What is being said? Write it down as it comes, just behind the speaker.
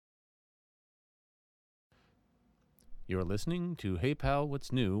You're listening to Hey Pal,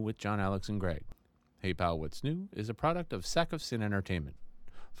 What's New with John, Alex, and Greg. Hey Pal, What's New is a product of Sack of Sin Entertainment.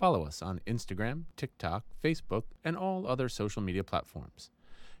 Follow us on Instagram, TikTok, Facebook, and all other social media platforms.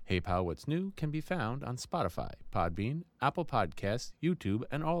 Hey Pal, What's New can be found on Spotify, Podbean, Apple Podcasts, YouTube,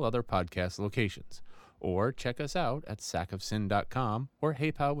 and all other podcast locations. Or check us out at sackofsin.com or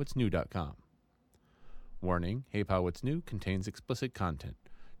heypalwhatsnew.com. Warning, Hey Pal, What's New contains explicit content.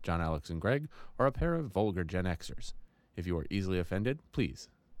 John, Alex, and Greg are a pair of vulgar Gen Xers. If you are easily offended, please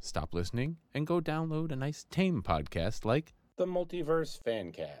stop listening and go download a nice tame podcast like the Multiverse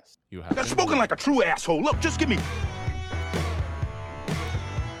Fancast. You have That's spoken like a true asshole. Look, just give me...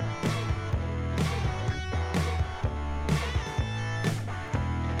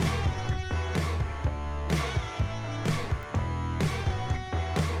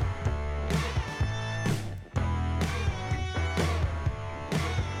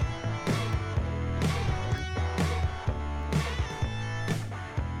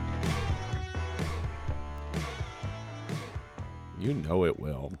 You know it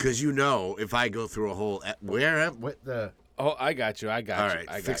will. Because you know, if I go through a whole... What the... Oh, I got you. All right,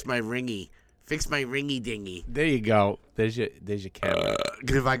 fix my ringy dingy. There you go. There's your camera.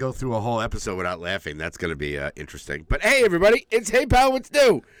 Because if I go through a whole episode without laughing, that's going to be interesting. But hey, everybody, it's Hey Pal, What's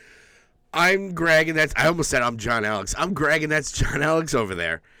New? I'm Greg, and that's... I almost said I'm John Alex. I'm Greg, and that's John Alex over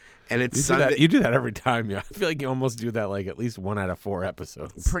there. And it's Sunday. You do that every time, yeah. I feel like you almost do that like at least 1 out of 4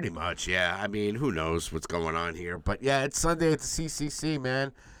 episodes. Pretty much, yeah. I mean, who knows what's going on here. But yeah, it's Sunday at the CCC,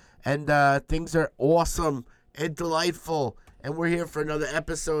 man. And things are awesome and delightful. And we're here for another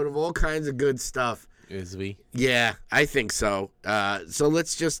episode of all kinds of good stuff. Is we? Yeah, I think so. So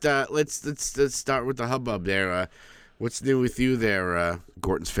let's just let's start with the hubbub there. What's new with you there,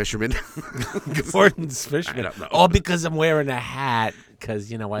 Gordon's Fisherman? Gordon's Fisherman. I don't know. All because I'm wearing a hat.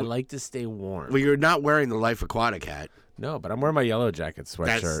 Because, you know, I like to stay warm. Well, you're not wearing the Life Aquatic hat. No, but I'm wearing my Yellow Jacket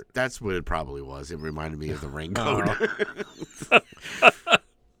sweatshirt. That's what it probably was. It reminded me of the raincoat.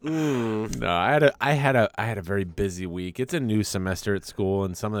 No, I had a very busy week. It's a new semester at school,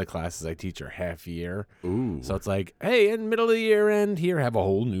 and some of the classes I teach are half year. Ooh. So it's like, hey, in middle of the year end, here, have a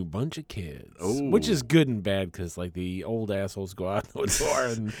whole new bunch of kids. Ooh. Which is good and bad because like the old assholes go out the door,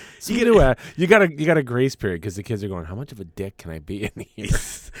 and you got a grace period because the kids are going, how much of a dick can I be in here?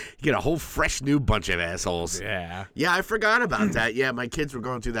 You get a whole fresh new bunch of assholes. Yeah. Yeah, I forgot about that. Yeah, my kids were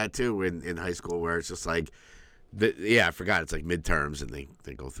going through that too in high school, where it's just like. I forgot. It's like midterms, and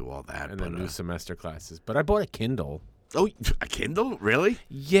they go through all that. And then new semester classes. But I bought a Kindle. Oh, a Kindle? Really?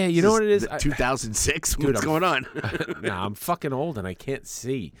 Yeah, you know what it is? 2006? Dude, What's going on? Nah, I'm fucking old, and I can't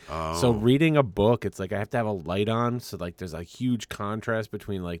see. Oh. So reading a book, it's like I have to have a light on, so like there's a huge contrast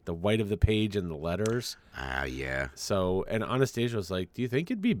between like the white of the page and the letters. Yeah. So, and Anastasia was like, do you think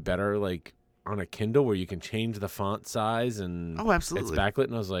it'd be better like on a Kindle where you can change the font size and absolutely. It's backlit?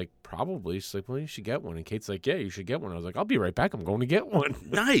 And I was like, probably. She's like, well, you should get one. And Kate's like, yeah, you should get one. I was like, I'll be right back. I'm going to get one.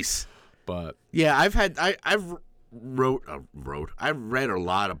 Nice. But yeah, I've read a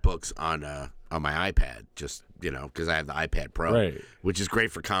lot of books on my iPad, just, you know, because I have the iPad Pro, right, which is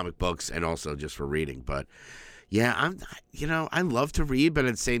great for comic books and also just for reading. But yeah, I love to read, but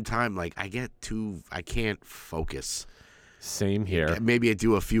at the same time, like I can't focus. Same here. Maybe I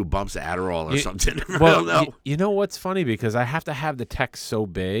do a few bumps of Adderall or something. Well, I don't know. You know what's funny? Because I have to have the text so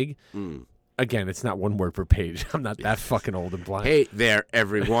big. Again, it's not one word per page. I'm not that fucking old and blind. Hey there,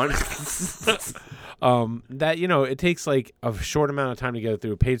 everyone. That, you know, it takes like a short amount of time to get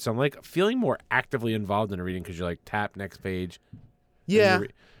through a page. So I'm like feeling more actively involved in a reading because you're like, tap, next page. Yeah.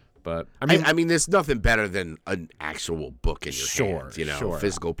 But I mean, there's nothing better than an actual book in your hands, you know,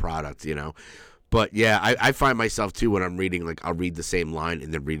 physical product, you know. But yeah, I find myself too when I'm reading, like I'll read the same line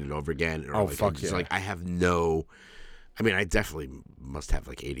and then read it over again. Or fuck yeah! Like I have no, I mean, I definitely must have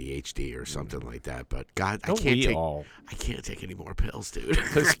like ADHD or something like that. But God, I can't take any more pills, dude.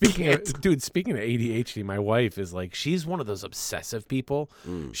 Speaking of ADHD, my wife is like, she's one of those obsessive people.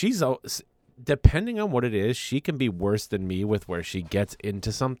 She's depending on what it is, she can be worse than me with where she gets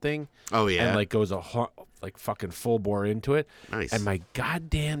into something. Oh yeah, and like goes like fucking full bore into it. Nice. And my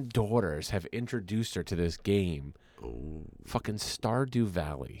goddamn daughters have introduced her to this game. Oh. Fucking Stardew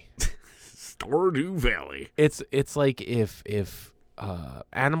Valley. Stardew Valley. It's like if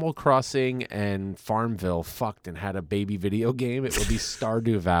Animal Crossing and Farmville fucked and had a baby video game, it would be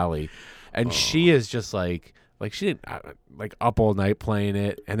Stardew Valley. And she is just like she didn't like up all night playing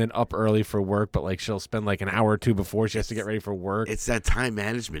it and then up early for work, but like she'll spend like an hour or two before she has to get ready for work. It's that time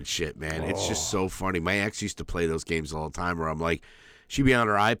management shit, man. It's just so funny. My ex used to play those games all the time where I'm like, she'd be on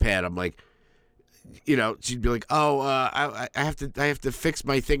her iPad. I'm like, she'd be like, "Oh, I have to fix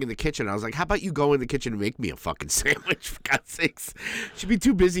my thing in the kitchen." I was like, "How about you go in the kitchen and make me a fucking sandwich, for God's sakes?" She'd be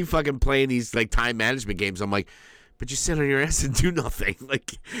too busy fucking playing these like time management games. I'm like, "But you sit on your ass and do nothing,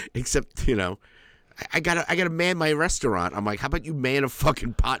 like except I gotta man my restaurant." I'm like, "How about you man a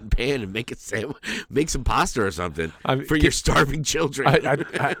fucking pot and pan and make make some pasta or something for your starving children?"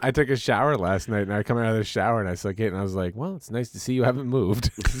 I took a shower last night, and I come out of the shower, and I saw Kate, and I was like, "Well, it's nice to see you haven't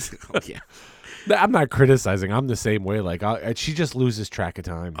moved." Yeah. I'm not criticizing. I'm the same way. Like, she just loses track of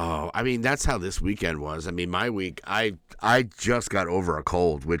time. Oh, I mean, that's how this weekend was. I mean, my week, I just got over a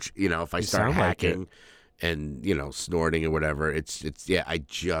cold, which, if I start hacking and, snorting or whatever, it's I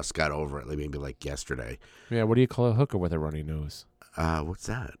just got over it. Like, maybe like yesterday. Yeah, what do you call a hooker with a runny nose? What's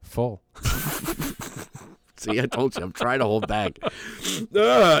that? Full. See, I told you, I'm trying to hold back.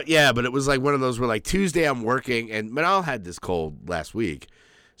 Yeah, but it was like one of those where like Tuesday I'm working, and Manal had this cold last week.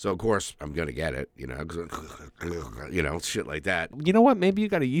 So, of course, I'm going to get it, shit like that. You know what? Maybe you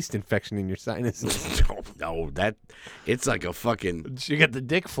got a yeast infection in your sinuses. No, it's like a fucking... You got the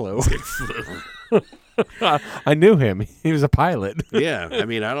dick flu. Dick flu. I knew him. He was a pilot. Yeah, I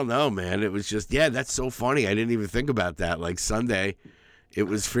mean, I don't know, man. It was just, that's so funny. I didn't even think about that. Like, Sunday, it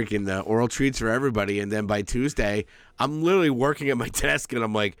was freaking oral treats for everybody. And then by Tuesday, I'm literally working at my desk, and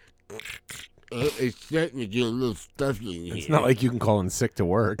I'm like... It's starting to get a little stuffy in here. It's not like you can call in sick to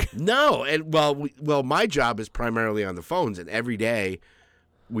work. No, and well, my job is primarily on the phones, and every day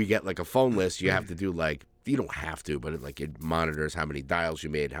we get like a phone list. You have to do like, you don't have to, but it monitors how many dials you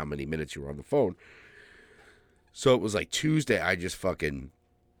made, how many minutes you were on the phone. So it was like Tuesday, I just fucking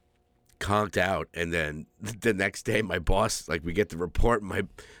conked out, and then the next day, my boss, like, we get the report, and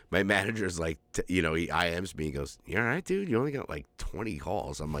my manager's like, he IMs me, he goes, "You all right, dude? You only got like 20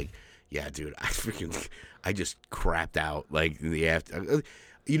 calls." I'm like, "Yeah, dude, I just crapped out like in the after."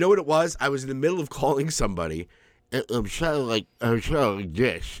 You know what it was? I was in the middle of calling somebody, and I'm trying like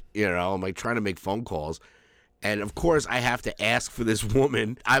this, I'm like trying to make phone calls, and of course I have to ask for this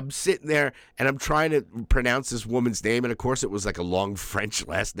woman. I'm sitting there and I'm trying to pronounce this woman's name, and of course it was like a long French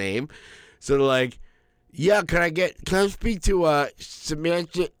last name, so they're like, "Yeah, can I speak to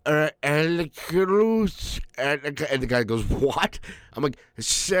Samantha Cruz?" And the guy goes, "What?" I'm like, and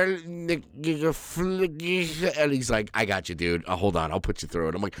he's like, "I got you, dude. Hold on, I'll put you through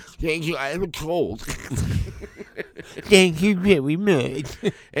it." I'm like, "Thank you, I have a cold." Thank you very much.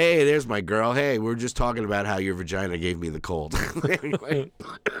 Hey, there's my girl. Hey, we were just talking about how your vagina gave me the cold. Anyway.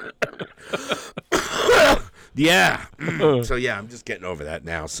 Yeah. So yeah, I'm just getting over that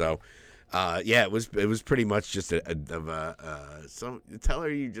now. So. It was pretty much just so tell her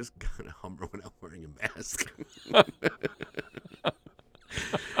you just gotta hummer without wearing a mask.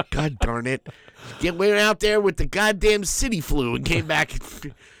 God darn it! Went out there with the goddamn city flu and came back.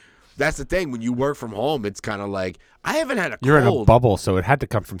 That's the thing. When you work from home, it's kind of like, I haven't had a cold. You're in a bubble, so it had to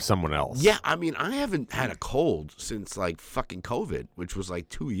come from someone else. Yeah, I mean, I haven't had a cold since like fucking COVID, which was like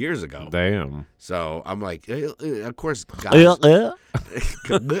 2 years ago. Damn. So I'm like, of course, guys.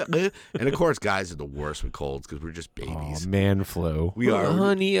 And of course, guys are the worst with colds because we're just babies. Oh, man flu. We are.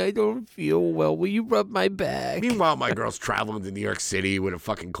 Honey, I don't feel well. Will you rub my back? Meanwhile, my girl's traveling to New York City with a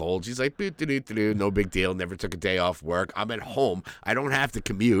fucking cold. She's like, no big deal. Never took a day off work. I'm at home. I don't have to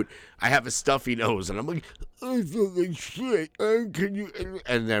commute. I have a stuffy nose, and I'm like, I feel like shit. Can you?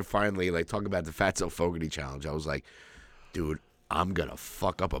 And then finally, like, talk about the Fatso Fogarty challenge. I was like, dude, I'm gonna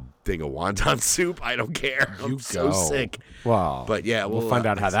fuck up a thing of wonton soup. I don't care. I'm so sick. Wow. But yeah, we'll find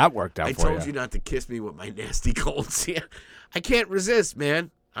out how that worked out. I told you not to kiss me with my nasty colds. Yeah, I can't resist, man.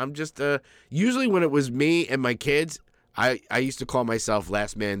 I'm just usually when it was me and my kids, I used to call myself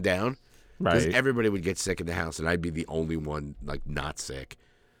last man down, because everybody would get sick in the house and I'd be the only one like not sick.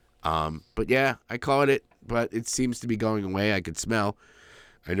 But yeah, I caught it, but it seems to be going away. I could smell.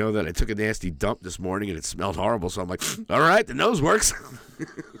 I know that I took a nasty dump this morning and it smelled horrible, so I'm like, all right, the nose works.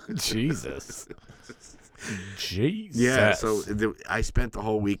 Jesus. Jesus. Yeah, so I spent the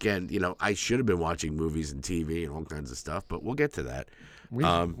whole weekend, I should have been watching movies and TV and all kinds of stuff, but we'll get to that. We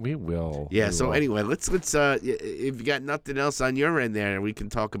will. Yeah, we so will. Anyway, let's if you got nothing else on your end there, we can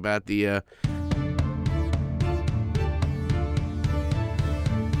talk about the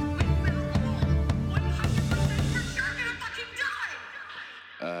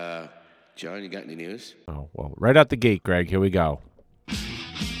John, you got any news? Oh, well, right out the gate, Greg. Here we go.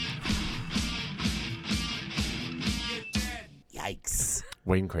 Yikes.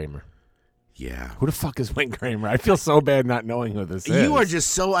 Wayne Kramer. Yeah. Who the fuck is Wayne Kramer? I feel so bad not knowing who this is. You are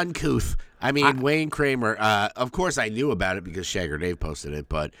just so uncouth. I mean, Wayne Kramer, of course I knew about it because Shagger Dave posted it,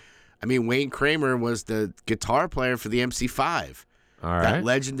 but I mean, Wayne Kramer was the guitar player for the MC5. All right. That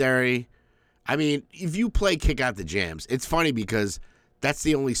legendary I mean, if you play Kick Out the Jams, it's funny because that's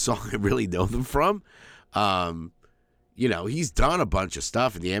the only song I really know them from. You know, he's done a bunch of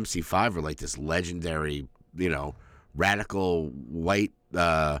stuff, and the MC5 are like this legendary, you know, radical white.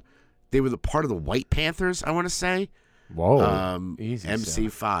 They were the part of the White Panthers, I want to say. Whoa, easy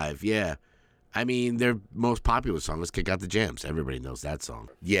MC5, yeah. I mean, their most popular song was Kick Out the Jams. Everybody knows that song.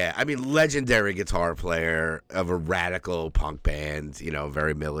 Yeah, I mean, legendary guitar player of a radical punk band, you know,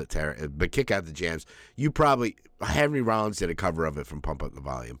 very military. But Kick Out the Jams, Henry Rollins did a cover of it from Pump Up the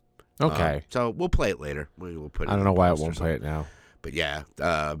Volume. Okay. So we'll play it later. We'll put it I don't know why it won't play it now. But yeah,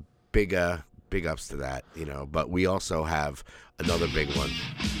 big ups to that, you know. But we also have another big one.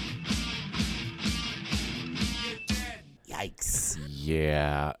 Yikes.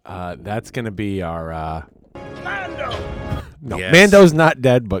 Yeah, that's going to be our... Mando! No, Yes. Mando's not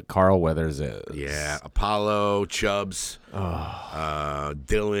dead, but Carl Weathers is. Yeah, Apollo, Chubbs,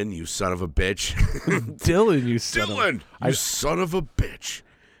 Dylan, you son of a bitch. Dylan, you son Dylan, you son of a bitch.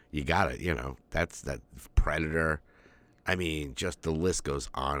 You got it, you know. That's that Predator. I mean, just the list goes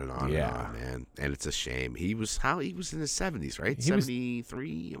on and on and on, man. And it's a shame. He was in his 70s, right?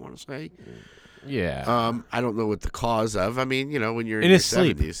 73, I want to say. Yeah. I don't know what the cause of. I mean, you know, when you're in in your his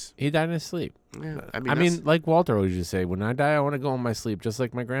sleep. 70s. He died in his sleep. Yeah, I mean, like Walter always used to say, when I die, I want to go in my sleep just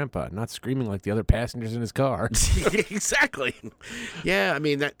like my grandpa, not screaming like the other passengers in his car. Exactly. Yeah, I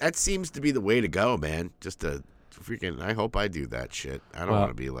mean, that seems to be the way to go, man. Just to freaking, I hope I do that shit. I don't want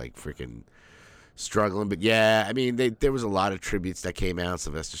to be like freaking struggling. But yeah, I mean, there was a lot of tributes that came out.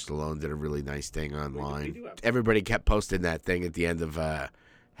 Sylvester Stallone did a really nice thing online. Everybody kept posting that thing at the end of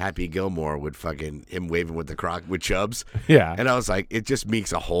Happy Gilmore with fucking him waving with with Chubbs. Yeah. And I was like, it just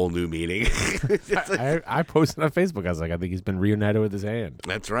makes a whole new meaning. I posted on Facebook. I was like, I think he's been reunited with his hand.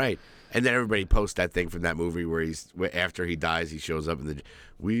 That's right. And then everybody posts that thing from that movie where after he dies, he shows up and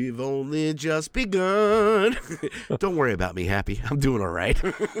we've only just begun. Don't worry about me, Happy. I'm doing all right.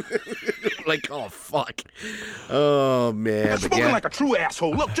 Like, oh, fuck. Oh, man. I'm smoking like a true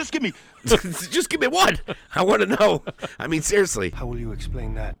asshole. Look, just give me... Just give me one. I want to know. I mean, seriously. How will you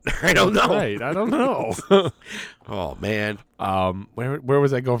explain that? I don't know. Right. I don't know. Oh, man. Where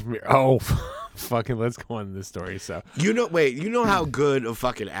was I going from here? Oh, fucking let's go on to this story. So you know how good a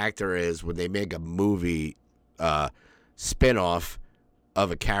fucking actor is when they make a movie spin-off of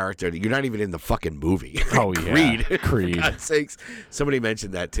a character that you're not even in the fucking movie. Oh, yeah. Creed. Creed. For God's sakes. Somebody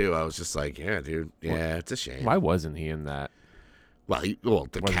mentioned that too. I was just like, yeah, dude. Yeah, it's a shame. why wasn't he in that? Well, the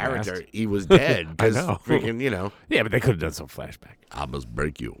Wasn't character, asked. he was dead I because know. freaking, you know, Yeah, but they could have done some flashback. I must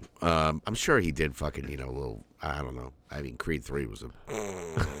break you. I'm sure he did fucking, you know, a little, I don't know. I mean, Creed 3 was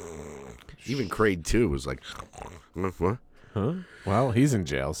even Creed 2 was like, what? Huh? Well, he's in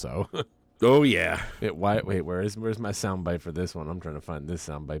jail, so. Oh, yeah. Wait, where's my soundbite for this one? I'm trying to find this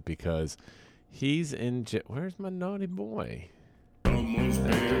soundbite because he's in jail. Where's my naughty boy? It's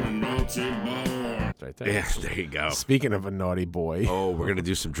right there. Yeah, there you go. Speaking of a naughty boy. Oh, we're going to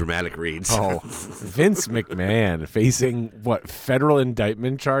do some dramatic reads. Oh, Vince McMahon facing what, federal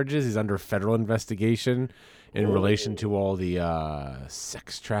indictment charges? He's under federal investigation in relation to all the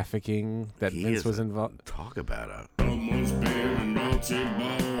sex trafficking that He Vince is was involved. Talk about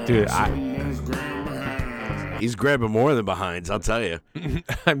Dude, he's grabbing more than behinds, I'll tell you.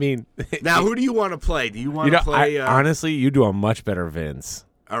 I mean, Now, who do you want to play? Do you want you know, to play? honestly, you do a much better Vince.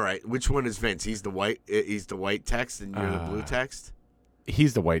 All right, which one is Vince? He's the white text, and you're the blue text.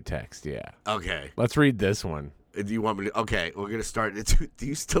 He's the white text, yeah. Okay. Let's read this one. Do you want me to? Okay, we're gonna start. Do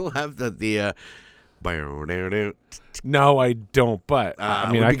you still have the? No, I don't. But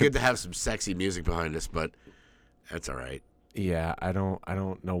I mean, it would I be could. good to have some sexy music behind us, but that's all right. Yeah, I don't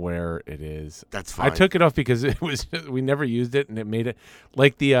know where it is. That's fine. I took it off because it was we never used it, and it made it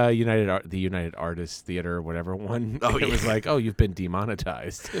like the United Artists Theater or whatever one. Oh, it was yeah. like, oh, you've been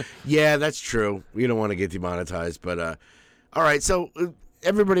demonetized. Yeah, that's true. We don't want to get demonetized, but all right. So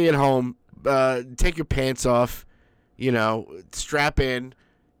everybody at home, take your pants off. You know, strap in.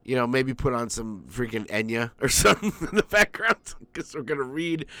 You know, maybe put on some freaking Enya or something in the background because we're gonna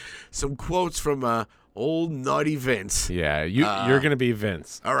read some quotes from old naughty Vince. Yeah, you're gonna be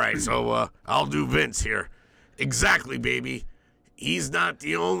Vince. All right, so I'll do Vince here. Exactly, baby. He's not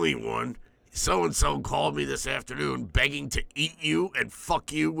the only one. So-and-so called me this afternoon begging to eat you and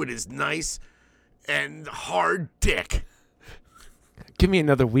fuck you with his nice and hard dick. Give me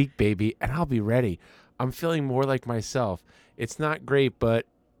another week, baby, and I'll be ready. I'm feeling more like myself. It's not great, but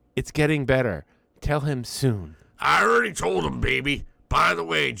it's getting better. Tell him soon. I already told him, baby. By the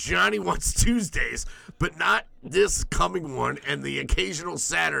way, Johnny wants Tuesdays, but not this coming one and the occasional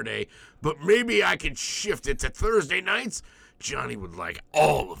Saturday. But maybe I can shift it to Thursday nights Johnny would like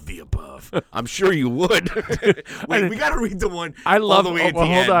all of the above. I'm sure you would. Wait, we got to read the one I love. all the way at the hold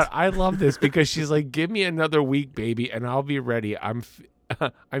end. on, I love this because she's like, "Give me another week, baby, and I'll be ready." I'm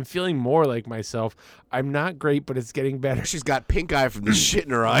feeling more like myself. I'm not great, but it's getting better. She's got pink eye from the shit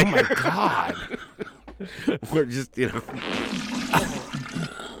in her eye. Oh my god. We're just,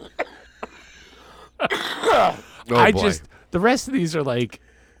 oh, boy. The rest of these are like,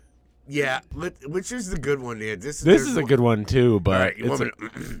 Yeah, which is the good one here? this is a good one too, but All right, you, it's want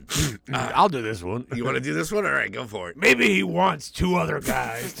me I'll do this one. you want to do this one? All right, go for it. Maybe he wants 2 other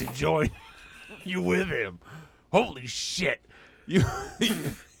guys to join you with him. Holy shit.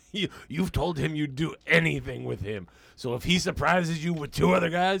 You've told him you'd do anything with him. So if he surprises you with 2 other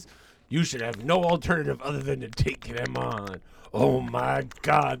guys, you should have no alternative other than to take them on. Oh my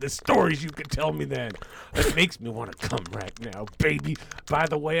God, the stories you could tell me then. It makes me want to come right now, baby. By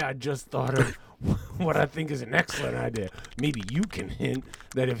the way, I just thought of what I think is an excellent idea. Maybe you can hint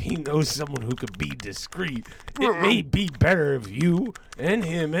that if he knows someone who could be discreet, it may be better if you and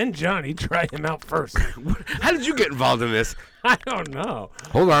him and Johnny try him out first. How did you get involved in this? I don't know.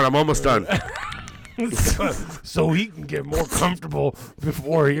 Hold on, I'm almost done. So he can get more comfortable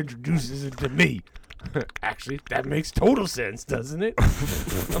before he introduces it to me. Actually, that makes total sense, doesn't it?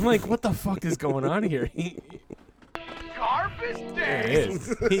 I'm like, what the fuck is going on here? There it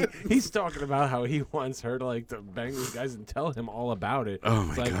is. He's talking about how he wants her to like to bang these guys and tell him all about it. Oh, my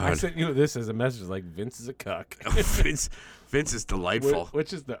It's like, God. I sent you this as a message, like Vince is a cuck. Vince is delightful.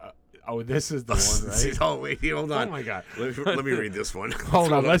 Which is the? This is the one, right? Oh, wait, hold on. Oh my God. Let me read this one.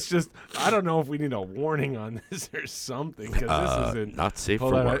 Hold on, let's just. I don't know if we need a warning on this or something because this isn't not safe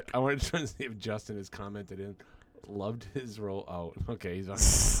Hold for on, work. I want to try and see if Justin has commented in. Loved his role. Oh, okay, he's on.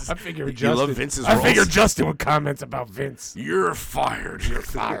 I figured You Justin. love Vince's I roles? figured Justin would comment about Vince. You're fired. You're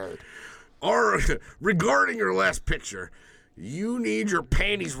fired. Regarding your last picture, you need your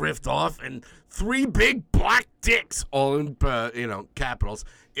panties ripped off and 3 big black dicks, all in capitals,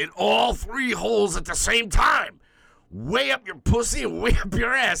 in all 3 holes at the same time. Way up your pussy and way up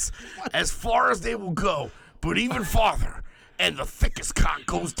your ass, as far as they will go, but even farther. And the thickest cock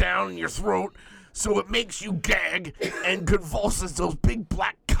goes down in your throat, so it makes you gag and convulses those big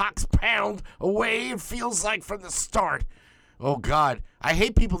black cocks pound away. It feels like from the start. Oh, God. I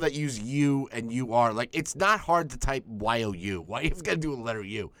hate people that use you and you are. Like, it's not hard to type Y-O-U. Why you got to do a letter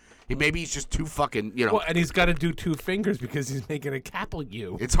U? Maybe he's just too fucking, Well, and he's got to do 2 fingers because he's making a capital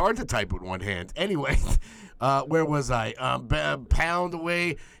U. It's hard to type with one hand. Anyway, where was I? Pound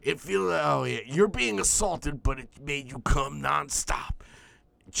away. It feels, oh, yeah. You're being assaulted, but it made you come nonstop.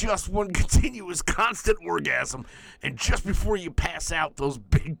 Just one continuous, constant orgasm, and just before you pass out, those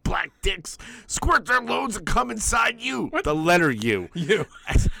big black dicks squirt their loads and come inside you. What? The letter U. You.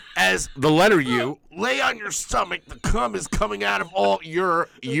 As the letter U, lay on your stomach. The cum is coming out of all your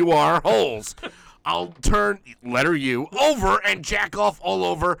UR holes. I'll turn letter U over and jack off all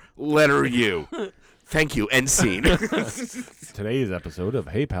over letter U. Thank you, end scene. Today's episode of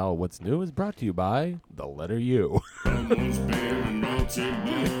Hey Pal, What's New is brought to you by the letter U.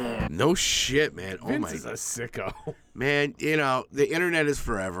 No shit, man. Oh Vince my is a sicko. man. The internet is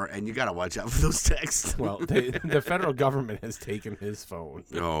forever, and you gotta watch out for those texts. Well, the federal government has taken his phone.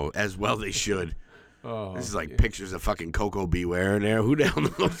 Oh, as well they should. Oh, This is like pictures of fucking Coco Beware in there. Who the hell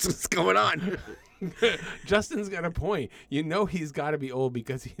knows what's going on? Justin's got a point. You know he's got to be old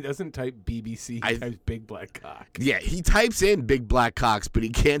because he doesn't type BBC. He types big black cock. Yeah, he types in big black cocks, but he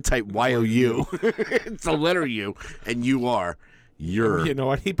can't type Y-O-U. It's a letter U, and you are. You're. You know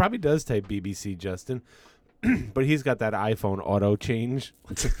what? He probably does type BBC, Justin. But he's got that iPhone auto change.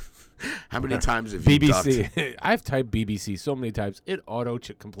 How many times have you ducked? BBC. I've typed BBC so many times. It auto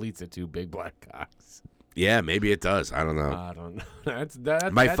completes it to big black cocks. Yeah, maybe it does. I don't know. I don't know. That's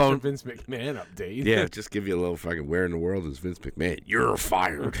My that's phone- the Vince McMahon update. Yeah, just give you a little fucking where in the world is Vince McMahon? You're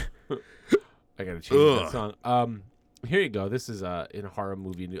fired. I gotta change that song. Here you go. This is in a horror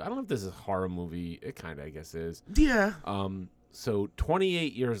movie. I don't know if this is a horror movie. It kind of, I guess, is. Yeah. So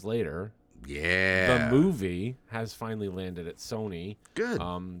 28 years later, Yeah. the movie has finally landed at Sony. Good.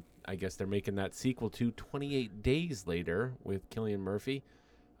 I guess they're making that sequel to 28 Days Later with Cillian Murphy.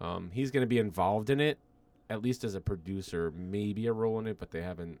 He's going to be involved in it, at least as a producer, maybe a role in it, but they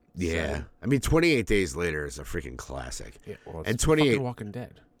haven't. Yeah. said. I mean, 28 Days Later is a freaking classic. Yeah, well, And it's 28 fucking Walking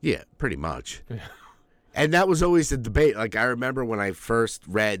Dead. Yeah, pretty much. And that was always the debate. Like, I remember when I first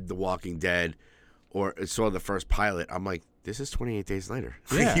read The Walking Dead or saw the first pilot, I'm like, this is 28 Days Later.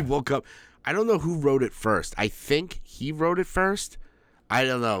 Yeah. He woke up. I don't know who wrote it first. I think he wrote it first. I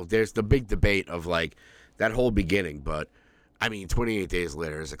don't know. There's the big debate of, like, that whole beginning. But I mean, 28 Days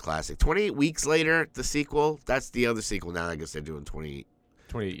Later is a classic. 28 Weeks Later, the sequel, that's the other sequel now. I guess they're doing 28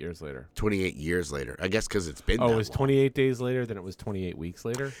 years later. 28 years later. I guess because it's been Oh, that it was long. 28 days later, then it was 28 weeks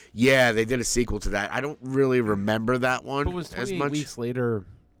later? Yeah, they did a sequel to that. I don't really remember that one But was as 28 much. weeks later,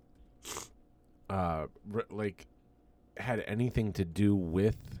 like, had anything to do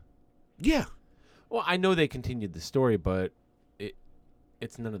with... Yeah. Well, I know they continued the story, but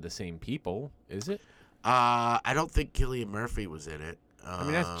it's none of the same people, is it? I don't think Cillian Murphy was in it. I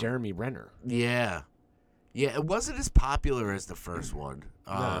mean, that's Jeremy Renner. Yeah. Yeah, it wasn't as popular as the first one.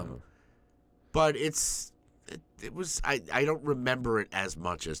 No. But it was, I don't remember it as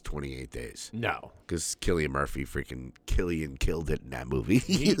much as 28 Days. No. Because Cillian Murphy Cillian killed it in that movie.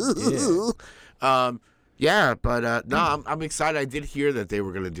 He did. Yeah, but no, I'm excited. I did hear that they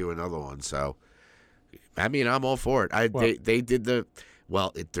were going to do another one, so I mean, I'm all for it. They did the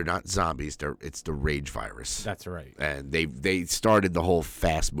they're not zombies. It's the rage virus. That's right. And they started the whole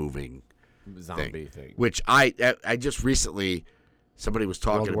fast moving Zombie thing. which I just recently somebody was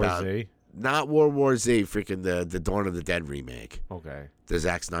talking World War about. Z? Not World War Z, freaking the Dawn of the Dead remake. Okay. The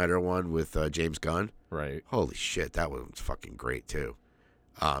Zack Snyder one with James Gunn. Right. Holy shit, that one was fucking great too.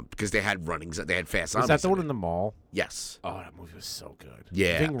 Because they had they had fast Is zombies. that the one it. in the mall? Yes. Oh, that movie was so good.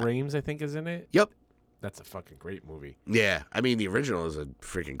 Yeah. Ving Rhames, I think, is in it. Yep. That's a fucking great movie. Yeah. I mean, the original is a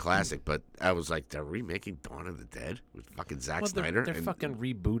freaking classic, but I was like, they're remaking Dawn of the Dead with fucking Zack Snyder. They're fucking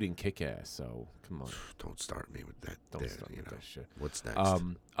rebooting Kick-Ass, so come on. Don't start me with that. Don't start with that shit. What's next?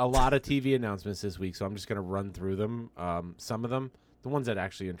 A lot of TV announcements this week, so I'm just going to run through them. Some of them, the ones that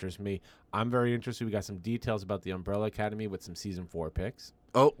actually interest me. I'm very interested. We got some details about the Umbrella Academy with some season 4 picks.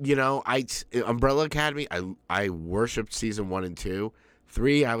 Oh, Umbrella Academy, I worshipped season 1 and 2.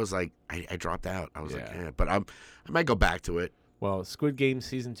 3, I was like, I dropped out. I was like, but I might go back to it. Well, Squid Game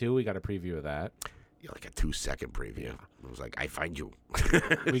season 2, we got a preview of that. Yeah, like a 2-second preview. Yeah. I was like, I find you.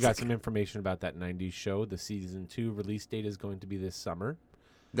 We got some information about that 90s show. The season 2 release date is going to be this summer.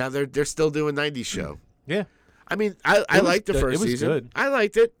 Now they're still doing 90s show. Yeah. I mean, I liked the first it was season. Good. I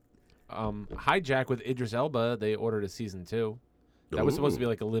liked it. Hijack with Idris Elba, they ordered a season 2. That was supposed to be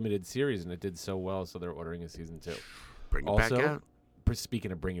like a limited series, and it did so well, so they're ordering a season 2. Bring it back out.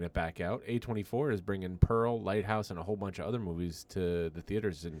 Speaking of bringing it back out, A24 is bringing Pearl, Lighthouse, and a whole bunch of other movies to the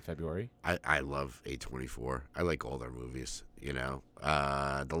theaters in February. I love A24. I like all their movies, you know.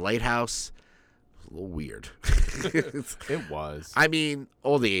 The Lighthouse was a little weird. It was. I mean,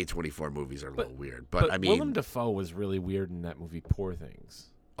 all the A24 movies are a little weird, but I mean, Willem Dafoe was really weird in that movie Poor Things,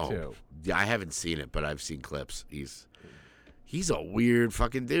 too. Yeah, I haven't seen it, but I've seen clips. He's a weird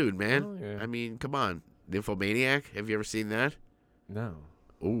fucking dude, man. Oh, yeah. I mean, come on. Nymphomaniac, have you ever seen that? No.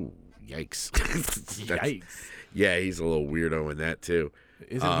 Ooh, yikes. Yikes. Yeah, he's a little weirdo in that, too.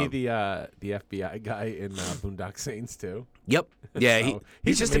 Isn't he the FBI guy in Boondock Saints, too? Yep. Yeah, So,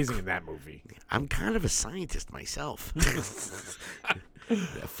 he's just amazing in that movie. I'm kind of a scientist myself. That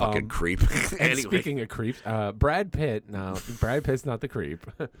fucking creep. And Anyway. speaking of creeps, Brad Pitt, now, Brad Pitt's not the creep,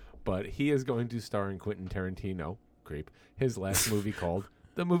 but he is going to star in Quentin Tarantino, creep, his last movie called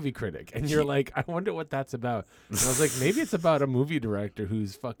The Movie Critic. And you're like, I wonder what that's about. And I was like, maybe it's about a movie director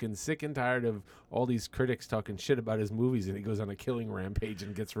who's fucking sick and tired of all these critics talking shit about his movies, and he goes on a killing rampage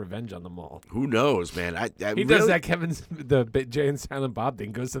and gets revenge on them all. Who knows, man? He does that the Jay and Silent Bob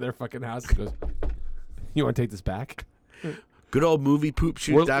thing, goes to their fucking house and goes, you want to take this back? Good old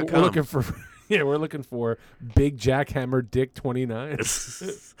moviepoopshoot.com. We're looking for... Yeah, we're looking for Big Jackhammer Dick 29.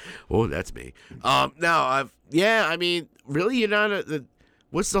 Oh, that's me. I mean, really, you're not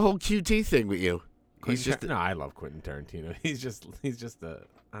what's the whole QT thing with you? No, I love Quentin Tarantino. He's just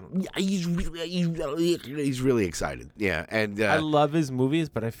I don't know. Yeah, he's really excited. Yeah, and I love his movies,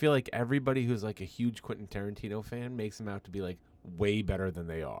 but I feel like everybody who's like a huge Quentin Tarantino fan makes him out to be like way better than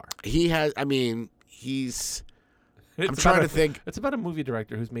they are. he has. I mean, he's. I'm It's trying about to think. It's about a movie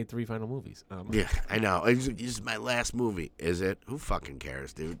director who's made 3 final movies. Yeah, I know. This is my last movie. Is it? Who fucking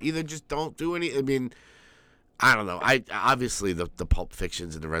cares, dude? Either just don't do any. I mean, I don't know. I obviously the Pulp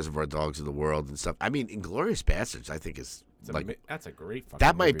Fictions and the Reservoir Dogs of the world and stuff. I mean, Inglourious Bastards, I think is like that's a great fucking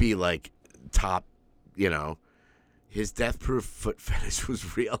that might movie. be like top. You know, his Death Proof foot fetish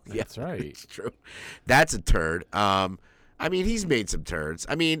was real. That's yeah, right. It's true. That's a turd. I mean, he's made some turds.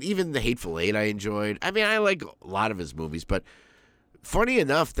 I mean, even The Hateful Eight I enjoyed. I mean, I like a lot of his movies, but funny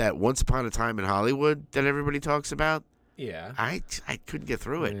enough that Once Upon a Time in Hollywood that everybody talks about, Yeah. I couldn't get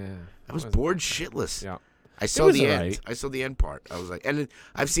through it. Yeah. I was bored shitless. Yeah. I saw was the all end. right. I saw the end part. I was like, and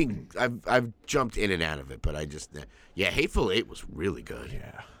I've jumped in and out of it, but I just Hateful Eight was really good.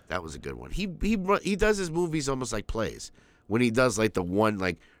 Yeah. That was a good one. He does his movies almost like plays. When he does like the one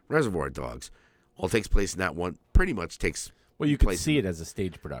like Reservoir Dogs, all takes place in that one. Pretty much takes Well, you could place see it as a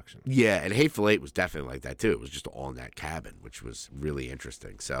stage production. Yeah, and Hateful Eight was definitely like that too. It was just all in that cabin, which was really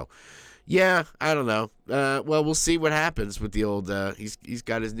interesting. So, yeah, I don't know. Well, we'll see what happens with the old. He's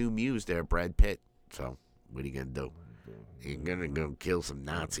got his new muse there, Brad Pitt. So, what are you gonna do? You're gonna go kill some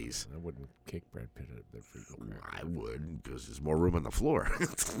Nazis. I wouldn't kick Brad Pitt out of there for I would, because there's more room on the floor.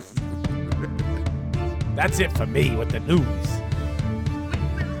 That's it for me with the news.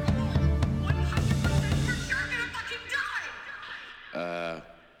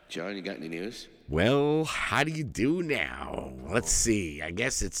 John, you got any news? Well, how do you do now? Let's see. I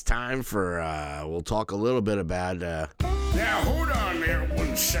guess it's time for. We'll talk a little bit about. Now, hold on there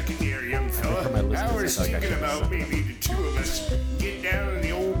 1 second here, young fella. I was thinking about maybe the two of us get down in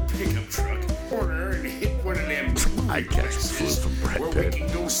the old pickup truck corner and hit one of them I catch the flu from Brad where Pitt. we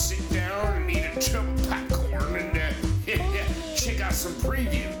can go sit down and eat a tub of popcorn and check out some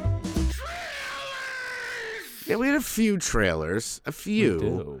preview. Yeah, we had a few trailers. A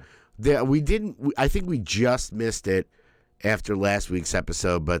few. do. We didn't. I think we just missed it after last week's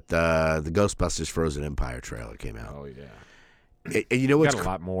episode, but the Ghostbusters Frozen Empire trailer came out. Oh yeah. And you know We what's got a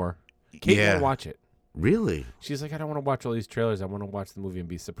lot more. Kate Yeah. won't watch it. really? She's like, I don't want to watch all these trailers. I want to watch the movie and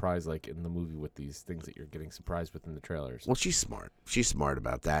be surprised, like in the movie with these things that you're getting surprised with in the trailers. Well, she's smart. She's smart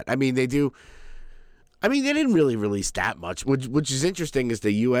about that. I mean, they do. I mean, they didn't really release that much, which is interesting. Is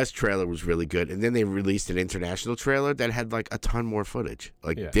the U.S. trailer was really good, and then they released an international trailer that had like a ton more footage,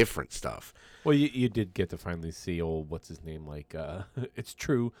 like Yeah. different stuff. Well, you did get to finally see old what's his name? Like, it's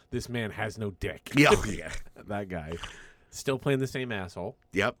true. This man has no dick. Yeah, yeah. That guy, still playing the same asshole.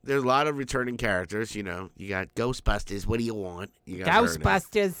 Yep, there's a lot of returning characters. You know, you got Ghostbusters. What do you want? You got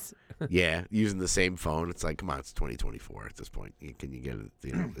Ghostbusters. Yeah, using the same phone. It's like, come on, it's 2024 at this point. Can you get it?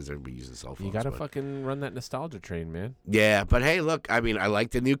 You know, is everybody using cell phones? You gotta But- fucking run that nostalgia train, man. Yeah, but hey, look, I mean, I like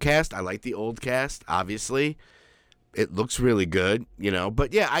the new cast. I like the old cast. Obviously, it looks really good. You know,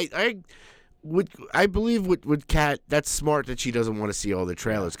 but yeah, I believe with Kat, that's smart that she doesn't want to see all the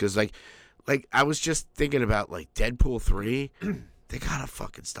trailers because like I was just thinking about like Deadpool 3. They gotta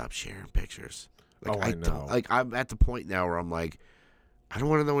fucking stop sharing pictures. Like, Oh, I know. Like I'm at the point now where I'm like, I don't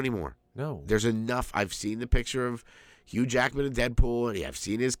want to know anymore. No. There's enough. I've seen the picture of Hugh Jackman in Deadpool, and I've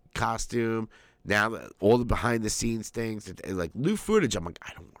seen his costume. Now all the behind the scenes things, and like new footage. I'm like,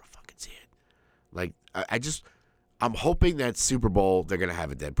 I don't want to fucking see it. Like I'm hoping that Super Bowl they're gonna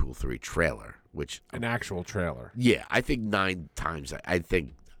have a Deadpool 3 trailer, which An actual trailer. yeah, I think 9 times. I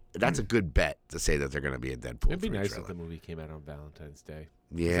think that's a good bet to say that they're gonna be a Deadpool. It'd be 3 nice trailer. if the movie came out on Valentine's Day.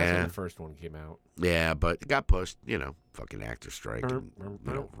 'Cause that's when Yeah, the first one came out. yeah, but it got pushed. You know, fucking actor strike and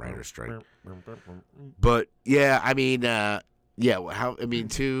writer strike. But yeah, I mean,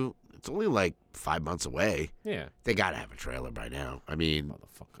 too. It's only like 5 months away. Yeah. They gotta have a trailer by now. I mean,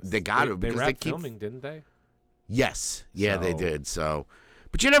 Motherfuckers. They got to They because they wrapped keep filming, didn't they? Yes, yeah, they So- did. So,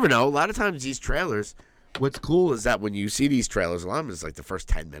 but you never know. A lot of times these trailers. What's cool is that when you see these trailers, a lot of them is like the first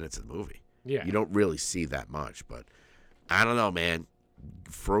 10 minutes of the movie. Yeah. You don't really see that much, but I don't know, man.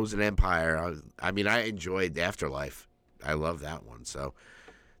 Frozen Empire. I mean, I enjoyed Afterlife. I love that one. So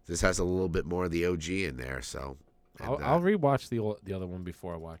this has a little bit more of the OG in there. So and, I'll rewatch the other one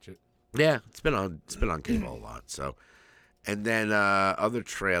before I watch it. yeah, it's been on cable a lot. So and then other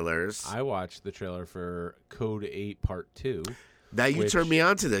trailers. I watched the trailer for Code 8 Part 2. Now you which- turned me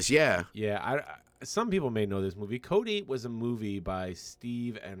on to this. Yeah. Yeah, some people may know this movie. Code 8 was a movie by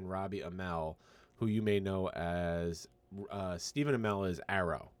Steve and Robbie Amell, who you may know as Stephen Amell is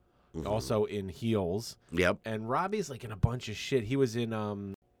Arrow, also in Heels. Yep. And Robbie's like in a bunch of shit. He was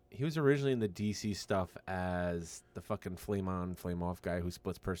in he was originally in the DC stuff as the fucking flame on, flame off guy who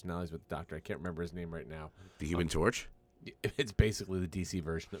splits personalities with the Doctor. I can't remember his name right now. The Human Torch. It's basically the DC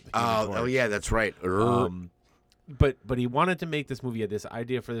version of the Human Oh, Torch. yeah, that's right. But he wanted to make this movie. He had this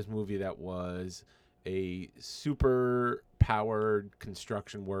idea for this movie that was a super powered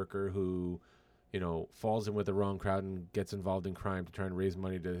construction worker who, you know, falls in with the wrong crowd and gets involved in crime to try and raise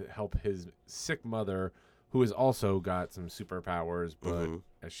money to help his sick mother, who has also got some superpowers, but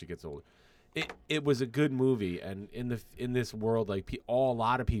as she gets older. It was a good movie, and in this world, like a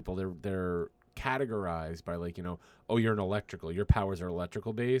lot of people, they're categorized by like, you know, oh, you're an electrical, your powers are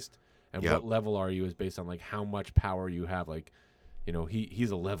electrical based. And Yep. what level are you is based on like how much power you have. Like, you know,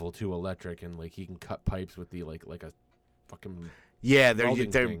 he's a level 2 electric, and like he can cut pipes with the like a fucking Yeah,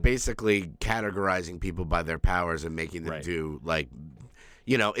 welding they're thing. basically categorizing people by their powers and making them Right. do like,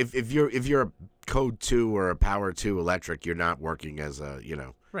 you know, if you're a code 2 or a power 2 electric, you're not working as a, you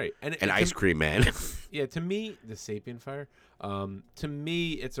know, right and an ice cream man. Yeah, to me, the Sapien Fire. To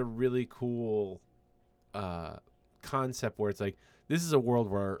me, it's a really cool concept where it's like this is a world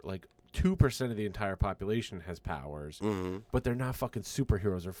where like 2% of the entire population has powers, but they're not fucking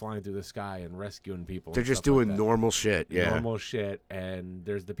superheroes. They're flying through the sky and rescuing people. They're just doing normal shit. Yeah. Normal shit. And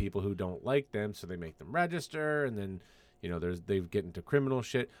there's the people who don't like them, so they make them register. And then, they get into criminal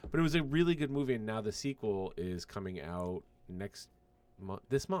shit. But it was a really good movie. And now the sequel is coming out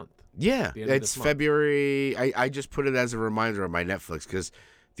this month. Yeah. It's February. I just put it as a reminder on my Netflix because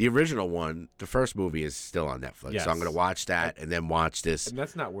the original one, the first movie, is still on Netflix. Yes. So I'm going to watch that and then watch this. And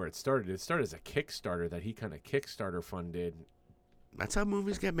that's not where it started. It started as a Kickstarter that he kind of Kickstarter funded. That's how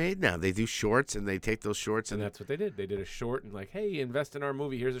movies get made now. They do shorts and they take those shorts. And that's what they did. They did a short and hey, invest in our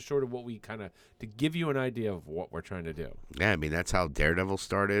movie. Here's a short of what we to give you an idea of what we're trying to do. Yeah, I mean, that's how Daredevil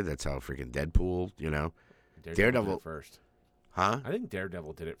started. That's how freaking Deadpool, Daredevil did it first. Huh? I think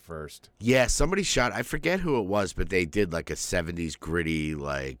Daredevil did it first. Yeah, somebody shot, I forget who it was, but they did a 70s gritty,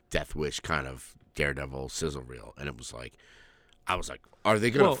 Death Wish kind of Daredevil sizzle reel. And it was I was like, are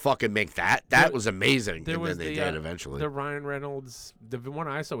they going to fucking make that? That was amazing. And then they did eventually. The Ryan Reynolds, the one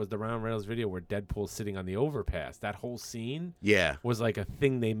I saw was the Ryan Reynolds video where Deadpool's sitting on the overpass. That whole scene was a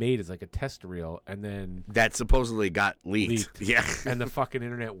thing they made as a test reel. And then that supposedly got leaked. Yeah. And the fucking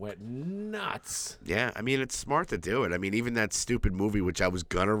internet went nuts. Yeah. I mean, it's smart to do it. I mean, even that stupid movie, which I was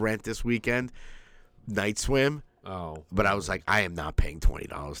going to rent this weekend, Night Swim. Oh. But I was like, I am not paying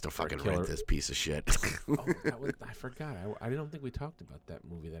 $20 to fucking rent this piece of shit. I forgot. I don't think we talked about that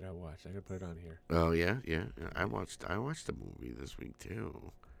movie that I watched. I gotta put it on here. Oh yeah. I watched the movie this week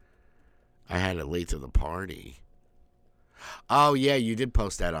too. I had it late to the party. Oh yeah, you did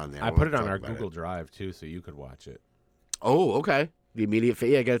post that on there. I put it on our Google Drive too, so you could watch it. Oh, okay. The immediate.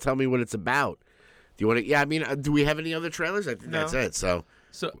 Yeah, gotta tell me what it's about. Do you want to? Yeah, I mean, do we have any other trailers? I think that's it. So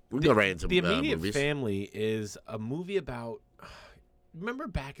we'll go right into The Immediate movies. Family is a movie about. Remember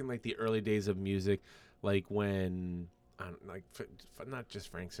back in the early days of music, when not just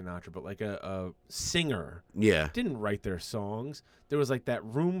Frank Sinatra, but a singer didn't write their songs. There was that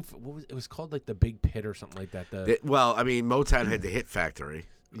room. It was called the Big Pit or something like that. I mean, Motown had the Hit Factory.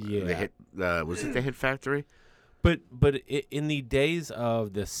 Yeah, was it the Hit Factory? But in the days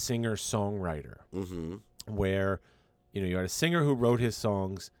of the singer-songwriter, where you had a singer who wrote his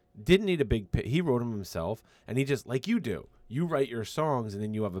songs, didn't need a big pit. He wrote them himself, and he just like you do. You write your songs, and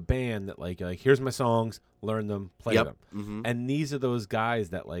then you have a band that here's my songs, learn them, play them. Mm-hmm. And these are those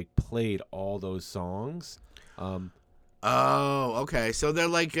guys that played all those songs. Oh, okay. So they're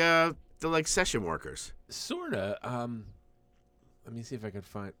like session workers. Sorta. Let me see if I can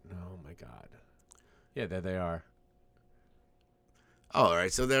find. Oh my God. Yeah, there they are. Oh, all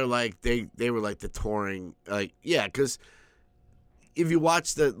right. So they're they were the touring, because if you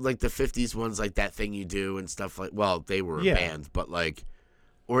watch the 50s ones, That Thing You Do and stuff they were a band, but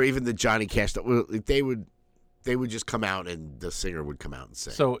or even the Johnny Cash, they would just come out and the singer would come out and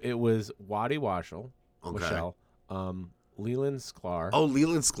sing. So it was Waddy Wachtel, Michelle, Leland Sklar. Oh,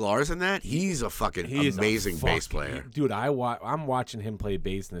 Leland Sklar's in that? He's a fucking amazing bass player. Dude, I'm watching him play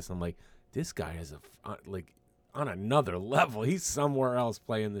bass in this, and I'm like, this guy is on another level. He's somewhere else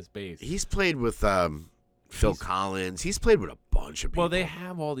playing this bass. He's played with Phil Collins. He's played with a bunch of people. Well, they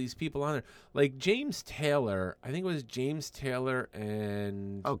have all these people on there. James Taylor. I think it was James Taylor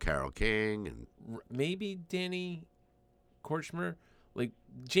and... Oh, Carole King. And maybe Danny Kortchmer.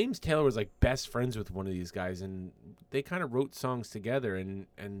 James Taylor was best friends with one of these guys, and they kind of wrote songs together.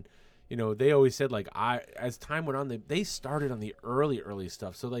 And they always said, as time went on, they started on the early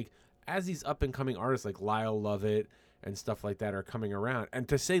stuff. So, as these up-and-coming artists like Lyle Lovett and stuff like that are coming around, and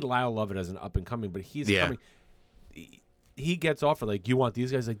to say Lyle Lovett as an up-and-coming, but he's coming, he gets offered, you want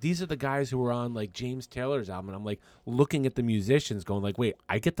these guys? These are the guys who were on, James Taylor's album, and I'm, looking at the musicians going, wait,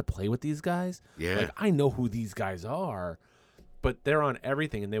 I get to play with these guys? Yeah. I know who these guys are, but they're on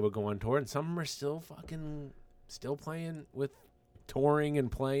everything, and they would go on tour, and some of them are still playing with touring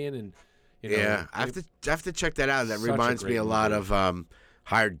and playing, and, Yeah, I have to check that out. That reminds me a lot of...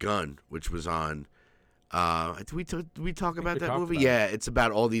 Hired Gun, which was on. Did we talk about that movie? Yeah, it's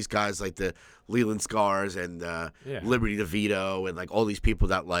about all these guys the Leland Skars and Liberty DeVito and all these people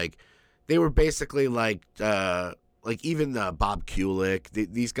that they were basically even Bob Kulick,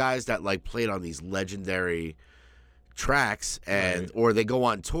 these guys that played on these legendary tracks or they go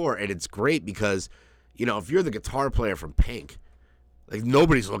on tour, and it's great because if you're the guitar player from Pink,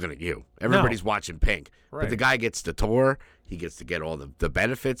 nobody's looking at you. Everybody's watching Pink. Right. But the guy gets to tour. He gets to get all the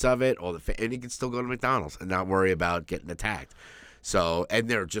benefits of it, and he can still go to McDonald's and not worry about getting attacked. So, and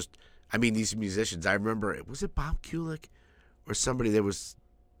they're just, these musicians, I remember, was it Bob Kulick or somebody he was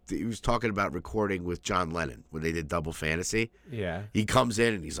talking about recording with John Lennon when they did Double Fantasy? Yeah. He comes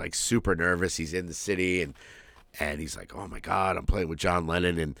in and he's super nervous. He's in the city and And he's like, "Oh my God, I'm playing with John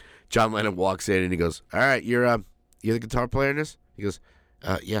Lennon." And John Lennon walks in and he goes, "All right, you're the guitar player in this?" He goes,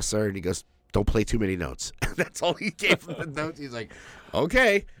 "Yes, sir." And he goes, "Don't play too many notes." That's all he gave him, the notes. He's like,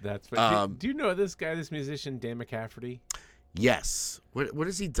 "Okay." That's what. Do you know this guy, this musician, Dan McCafferty? Yes. What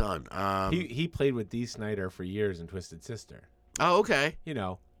has he done? He played with Dee Snider for years in Twisted Sister. Oh, okay. You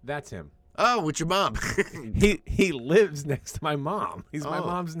know, that's him. Oh, with your mom. He lives next to my mom. He's my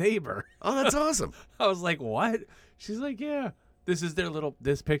mom's neighbor. Oh, that's awesome. I was like, what? She's like, yeah. This is their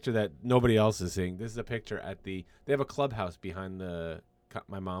this picture that nobody else is seeing. This is a picture at they have a clubhouse behind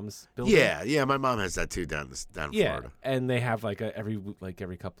my mom's building. Yeah. My mom has that too down in Florida. And they have like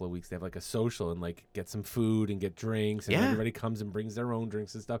every couple of weeks they have like a social and like get some food and get drinks and everybody comes and brings their own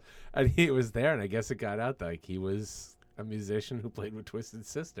drinks and stuff. And he was there, and I guess it got out that like he was a musician who played with Twisted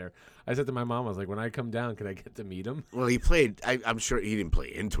Sister. I said to my mom, I was like, when I come down, can I get to meet him? Well, he played. I'm sure he didn't play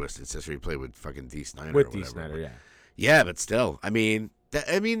in Twisted Sister. He played with fucking Dee Snider. With Dee Snider, yeah. Yeah, but still, I mean,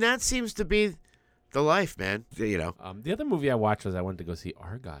 that seems to be the life, man. You know. The other movie I watched was I went to go see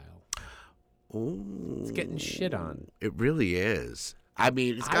Argyle. Ooh, it's getting shit on. It really is. I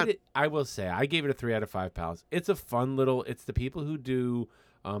mean, I will say I gave it a 3 out of 5 pals. It's a fun little. It's the people who do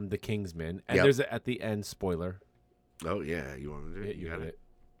the Kingsman, and there's at the end spoiler. Oh yeah, you want to do it? You got it.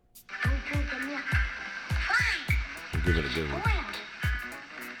 We'll give it a good one.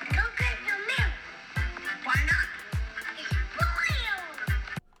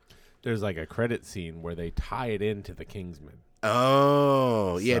 There's like a credit scene where they tie it into the Kingsman.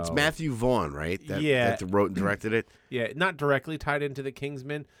 Oh, yeah, it's Matthew Vaughn, right? That wrote and directed it. Yeah, not directly tied into the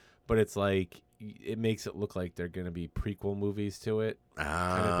Kingsman, but it's like it makes it look like they're going to be prequel movies to it. Oh.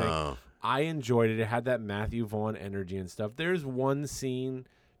 Kind of thing. I enjoyed it. It had that Matthew Vaughn energy and stuff. There's one scene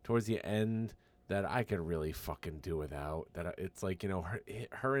towards the end that I could really fucking do without. That it's like, you know,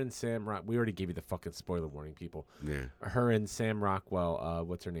 her and Sam Rock. We already gave you the fucking spoiler warning, people. Yeah. Her and Sam Rockwell.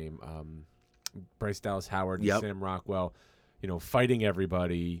 What's her name? Bryce Dallas Howard and Sam Rockwell. You know, fighting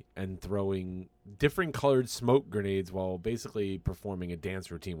everybody and throwing different colored smoke grenades while basically performing a dance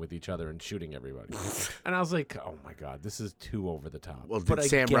routine with each other and shooting everybody. And I was like, oh my God, this is too over the top. Well, but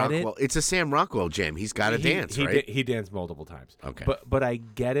Sam Rockwell, it's a Sam Rockwell jam. He's got to dance, right? He danced multiple times. Okay. But I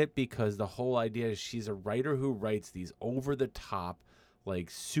get it because the whole idea is she's a writer who writes these over the top,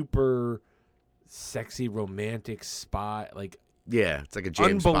 like super sexy, romantic spy, like it's like a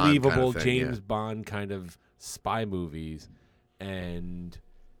James unbelievable Bond kind of thing, James Bond kind of spy movies. And,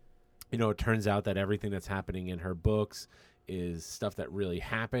 you know, it turns out that everything that's happening in her books is stuff that really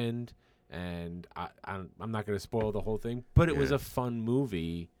happened. And I'm not going to spoil the whole thing, but it was a fun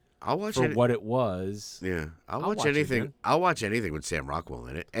movie. I'll watch for what it was. Yeah, I'll watch anything. I'll watch anything with Sam Rockwell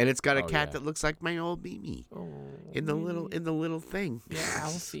in it, and it's got a cat that looks like my old Mimi in the little thing. Yeah,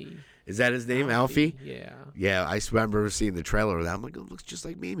 Alfie. Is that his name, Alfie? Yeah. Yeah, I remember seeing the trailer of that. I'm like, it looks just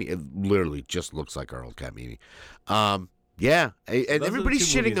like Mimi. It literally just looks like our old cat Mimi. Yeah, and everybody's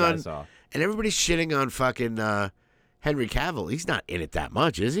shitting on fucking Henry Cavill. He's not in it that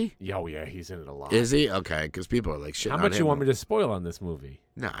much, is he? Oh yeah, he's in it a lot. Is he? Okay, because people are like shitting on him. How much you want me to spoil on this movie?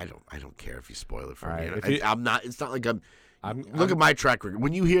 No, I don't care if you spoil it for me. Right, I'm not. It's not like look at my track record.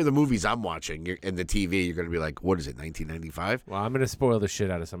 When you hear the movies I'm watching in the TV, you're going to be like, what is it, 1995? Well, I'm going to spoil the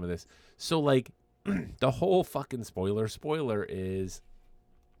shit out of some of this. So, like, the whole fucking spoiler is...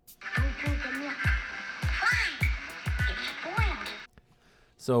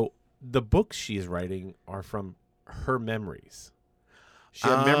 So, the books she's writing are from her memories. She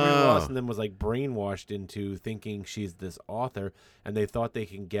had memory loss and then was, like, brainwashed into thinking she's this author, and they thought they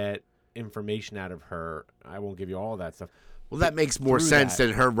can get information out of her. I won't give you all that stuff. Well, that makes more sense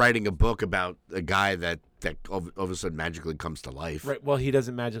than her writing a book about a guy that all of a sudden magically comes to life. Right. Well, he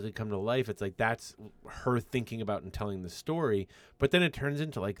doesn't magically come to life. It's like that's her thinking about and telling the story. But then it turns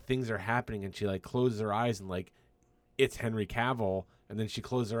into like things are happening and she like closes her eyes and like it's Henry Cavill. And then she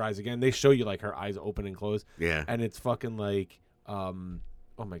closes her eyes again. They show you like her eyes open and close. Yeah. And it's fucking like, oh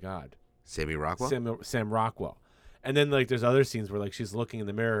my God. Sammy Rockwell? Sam Rockwell. And then like there's other scenes where like she's looking in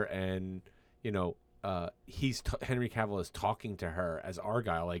the mirror and, you know, Henry Cavill is talking to her as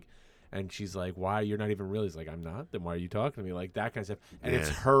Argyle, like, and she's like, "Why? You're not even real." He's like, "I'm not." Then why are you talking to me? Like that kind of stuff. And it's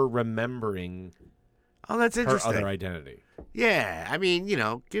her remembering. Oh, that's interesting. Her other identity. Yeah, I mean, you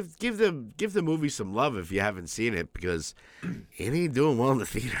know, give the movie some love if you haven't seen it because it ain't doing well in the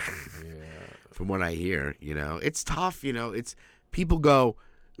theater. Yeah. From what I hear, you know, it's tough. You know, it's people go.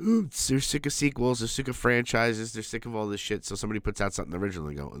 Ooh, they're sick of sequels. They're sick of franchises. They're sick of all this shit. So somebody puts out something original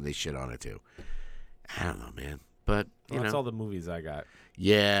and they shit on it too. I don't know, man. But that's all the movies I got.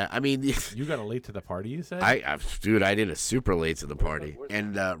 Yeah, I mean, you got a late to the party. You said, dude, I did a super late to the party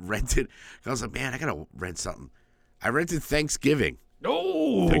and rented. I was like, man, I gotta rent something. I rented Thanksgiving.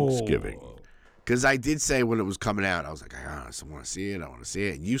 Oh, Thanksgiving. Because I did say when it was coming out, I was like, I honestly want to see it. I want to see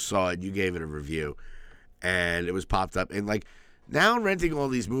it. And you saw it. You gave it a review. And it was popped up. And, like, now renting all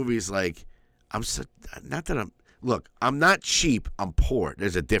these movies, like, look, I'm not cheap. I'm poor.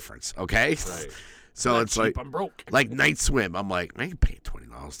 There's a difference, okay? Right. So Not it's cheap, like, I'm broke. like Night Swim. I'm like, I ain't paying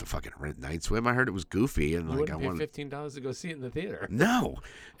 $20 to fucking rent Night Swim. I heard it was goofy. And, You like, I wouldn't wanted. pay $15 to go see it in the theater. No.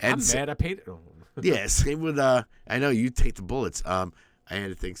 And I'm mad I paid it. yeah, same with I know you take the bullets. I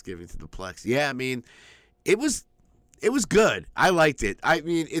had a Thanksgiving to the Plex. Yeah, I mean, it was good. I liked it. I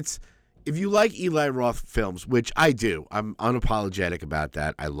mean, it's if you like Eli Roth films, which I do, I'm unapologetic about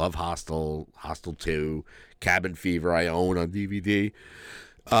that. I love Hostel, Hostel 2, Cabin Fever. I own on DVD.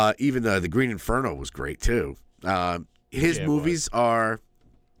 Even the Green Inferno was great too. His movies are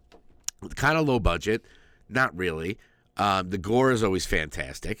kind of low budget, not really. The gore is always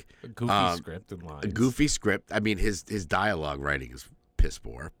fantastic. A goofy script and lines. A goofy script. I mean, his dialogue writing is piss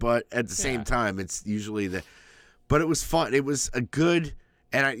poor, but at the same time, it's usually the. But it was fun. It was a good,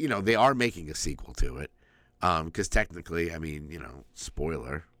 and they are making a sequel to it, because technically, I mean,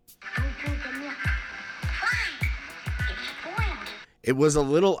 spoiler. It was a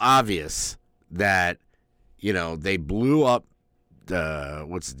little obvious that, they blew up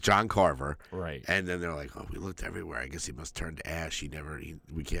John Carver. Right. And then they're like, oh, we looked everywhere. I guess he must turn to ash.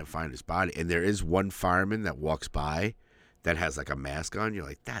 We can't find his body. And there is one fireman that walks by that has like a mask on. You're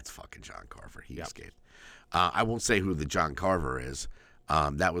like, that's fucking John Carver. He escaped. I won't say who the John Carver is.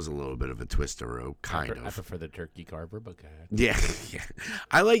 That was a little bit of a twisteroo, kind of. I prefer the Turkey Carver, but go ahead. Yeah.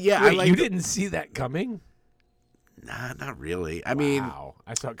 Wait, you didn't see that coming? Nah, not really. I mean, wow.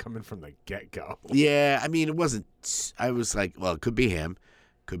 I saw it coming from the get-go. Yeah, I mean, it wasn't. I was like, well, it could be him,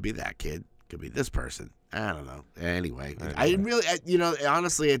 could be that kid, could be this person. I don't know. Anyway, I didn't really.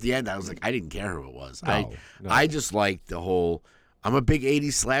 Honestly, at the end, I was like, I didn't care who it was. No. I just liked the whole. I'm a big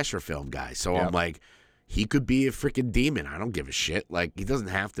 '80s slasher film guy, so I'm like, he could be a freaking demon. I don't give a shit. Like, he doesn't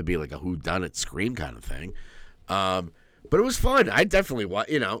have to be like a whodunit Scream kind of thing. But it was fun. I definitely want.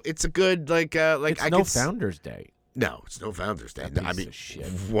 It's a good It's no Founders Day. No, it's no Founders Day. I mean, shit.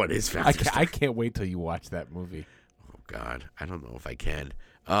 What is Founders Day? I can't wait till you watch that movie. Oh God, I don't know if I can.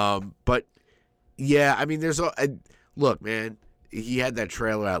 But yeah, I mean, look, man. He had that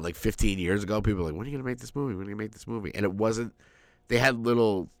trailer out like 15 years ago. People were like, when are you gonna make this movie? When are you gonna make this movie? And it wasn't. They had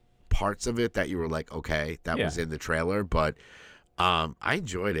little parts of it that you were like, okay, that was in the trailer, but I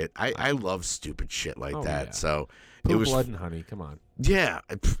enjoyed it. I love stupid shit like that. Yeah. So Blue it was Blood and Honey. Come on. Yeah,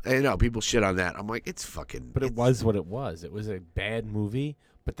 I know people shit on that. I'm like, it's fucking. But it was what it was. It was a bad movie,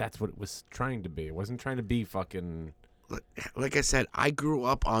 but that's what it was trying to be. It wasn't trying to be fucking. Like I said, I grew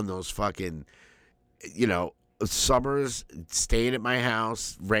up on those fucking, summers staying at my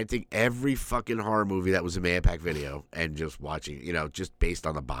house, renting every fucking horror movie that was a Mayapack video and just watching, just based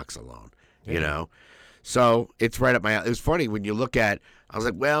on the box alone, So it's right up my alley. It was funny when you look at, I was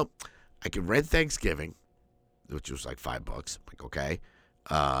like, well, I can rent Thanksgiving, which was like $5. I'm like, okay.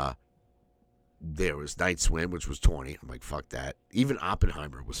 There was Night Swim, which was $20. I'm like, fuck that. Even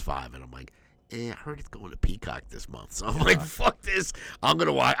Oppenheimer was $5, and I'm like, I heard it's going to Peacock this month, so I'm like, fuck this. I'm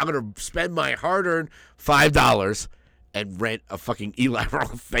gonna spend my hard-earned $5 and rent a fucking Eli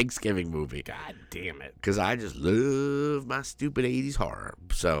Roth Thanksgiving movie. God damn it! Because I just love my stupid '80s horror.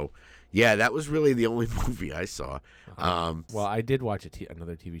 So, yeah, that was really the only movie I saw. Well, I did watch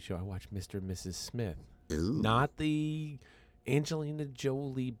another TV show. I watched Mr. and Mrs. Smith, not the Angelina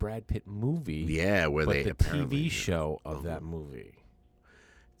Jolie Brad Pitt movie. Yeah, but they the TV show of that movie.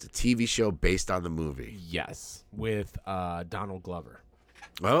 It's a TV show based on the movie. Yes, with Donald Glover.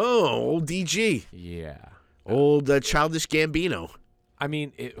 Oh, old DG. Yeah. Old Childish Gambino. I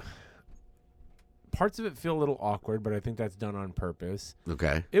mean, parts of it feel a little awkward, but I think that's done on purpose.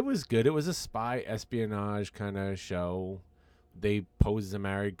 Okay. It was good. It was a spy espionage kind of show. They pose as a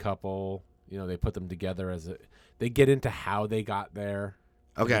married couple. They put them together they get into how they got there.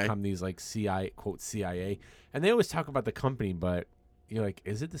 Okay. They become these like CIA, quote CIA. And they always talk about the company, but you're like,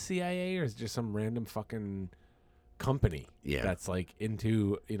 is it the CIA or is it just some random fucking company that's like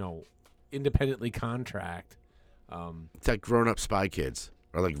into, independently contract? It's like grown-up Spy Kids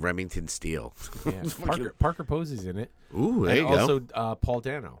or like Remington Steele. Yeah. Parker Posey's in it. Ooh, there you go. Also Paul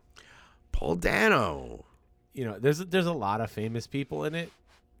Dano. Paul Dano. There's a lot of famous people in it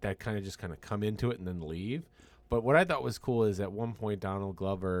that kind of come into it and then leave. But what I thought was cool is at one point Donald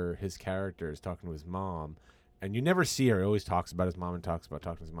Glover, his character, is talking to his mom. And you never see her. He always talks about his mom and talks about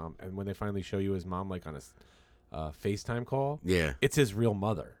talking to his mom. And when they finally show you his mom, like on a FaceTime call, it's his real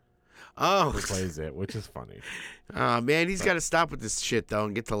mother. Oh, who plays it, which is funny. Oh man, he's got to stop with this shit though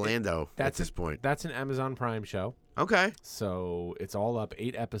and get to Lando at this point. That's an Amazon Prime show. Okay. So it's all up,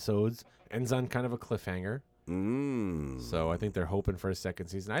 8 episodes, ends on kind of a cliffhanger. So I think they're hoping for a second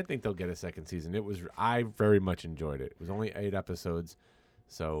season. I think they'll get a second season. I very much enjoyed it. It was only 8 episodes,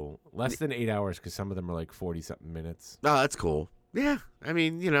 so less than 8 hours because some of them are like 40-something minutes. Oh, that's cool. Yeah, I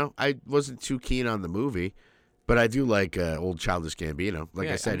mean, I wasn't too keen on the movie, but I do like old Childish Gambino. Like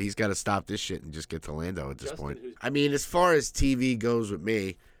I said, he's got to stop this shit and just get to Lando at this point. I mean, as far as TV goes with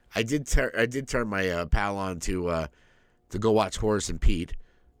me, I did turn my pal on to go watch Horace and Pete.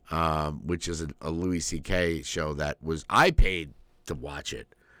 Which is a Louis C.K. show that I paid to watch it,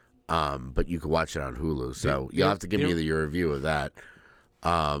 but you can watch it on Hulu. So you'll have to give me your review of that.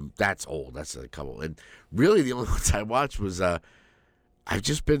 That's old. That's a couple. And really the only ones I watched was I've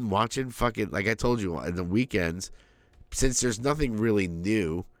just been watching fucking, like I told you, on the weekends, since there's nothing really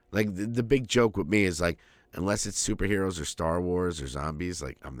new. Like the big joke with me is like, unless it's superheroes or Star Wars or zombies,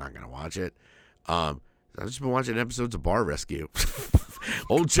 like I'm not going to watch it. I've just been watching episodes of Bar Rescue.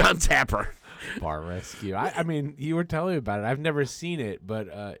 Old John Tapper. Bar Rescue. I mean, you were telling me about it. I've never seen it,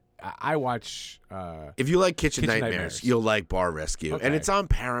 but I watch. If you like Kitchen Nightmares, you'll like Bar Rescue, and it's on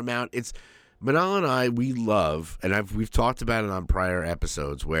Paramount. It's Manal and I. We love, and we've talked about it on prior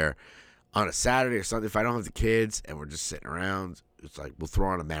episodes. Where on a Saturday or something, if I don't have the kids and we're just sitting around, it's like we'll throw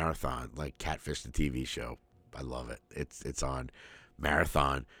on a marathon, like Catfish the TV show. I love it. It's on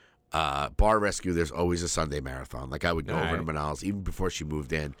Marathon. Bar Rescue, there's always a Sunday marathon. Like I would go over to Manal's even before she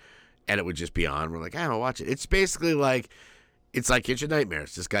moved in, and it would just be on. We're like, I'll watch it. It's basically like, it's like Kitchen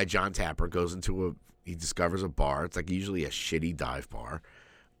Nightmares. This guy John Tapper goes into he discovers a bar. It's like usually a shitty dive bar,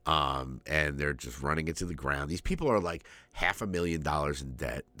 and they're just running into the ground. These people are like $500,000 in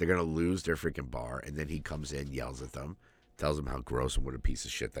debt. They're gonna lose their freaking bar, and then he comes in, yells at them, tells them how gross and what a piece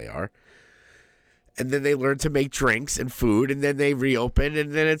of shit they are. And then they learn to make drinks and food, and then they reopen,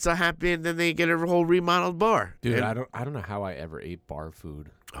 and then it's a happy, and then they get a whole remodeled bar. Dude, I don't know how I ever ate bar food.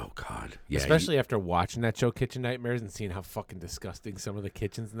 Oh God, yeah. Especially after watching that show, Kitchen Nightmares, and seeing how fucking disgusting some of the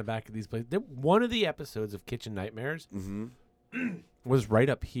kitchens in the back of these places. One of the episodes of Kitchen Nightmares was right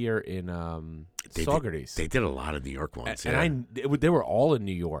up here in Saugerties. They did a lot of New York ones, and they were all in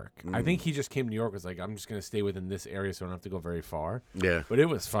New York. I think he just came to New York. Was like, I'm just gonna stay within this area, so I don't have to go very far. Yeah, but it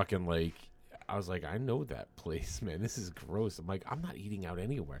was fucking like. I was like, I know that place, man. This is gross. I'm like, I'm not eating out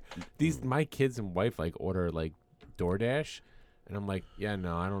anywhere. My kids and wife like order like DoorDash, and I'm like, yeah,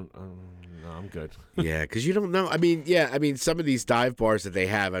 no, I don't. No, I'm good. Yeah, because you don't know. I mean, some of these dive bars that they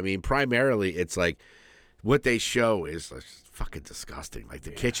have. I mean, primarily it's like what they show is like, fucking disgusting. Like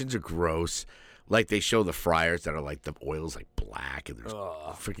the kitchens are gross. Like they show the fryers that are like the oil's like black, and there's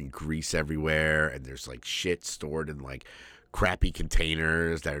freaking grease everywhere, and there's like shit stored in like crappy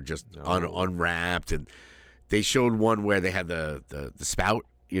containers that are just unwrapped. And they showed one where they had the spout,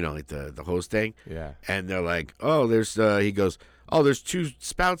 like the hose thing. Yeah. And they're like, oh, there's he goes, oh, there's 2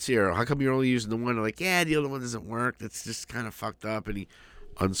 spouts here. How come you're only using the one? They're like, yeah, the other one doesn't work. It's just kind of fucked up. And he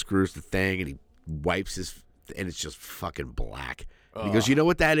unscrews the thing and he wipes and it's just fucking black. And he goes, you know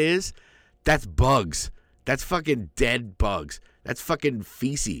what that is? That's bugs. That's fucking dead bugs. That's fucking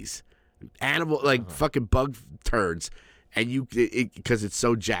feces. Animal, fucking bug turds. And because it's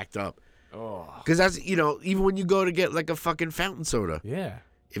so jacked up. Because that's, even when you go to get like a fucking fountain soda. Yeah.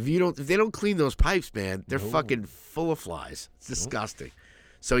 If they don't clean those pipes, man, they're fucking full of flies. It's disgusting.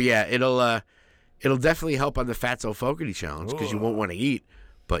 So yeah, it'll definitely help on the Fatso Fogarty challenge because you won't want to eat.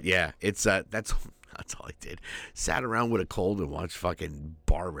 But yeah, it's that's all I did. Sat around with a cold and watched fucking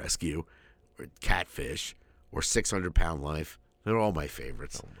Bar Rescue or Catfish or 600 Pound Life. They're all my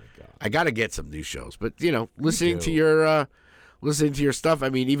favorites. Oh my God. I got to get some new shows, but listening to your stuff. I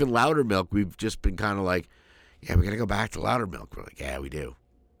mean, even Louder Milk, we've just been kind of like, yeah, we're gonna go back to Louder Milk. We're like, yeah, we do.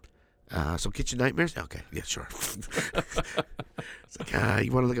 So Kitchen Nightmares? Okay, yeah, sure. It's like,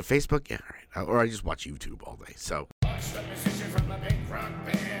 you want to look at Facebook? Yeah, all right. Or I just watch YouTube all day. So. Watch the musician from the big rock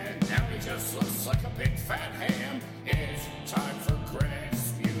band. Now he just looks like a big fat ham. It's time for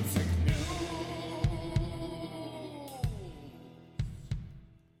Greg's Music News.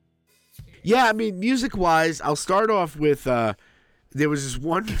 Yeah, I mean, music-wise, I'll start off with, there was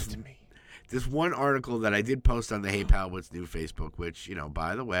this one article that I did post on the Hey Pal What's New Facebook, which,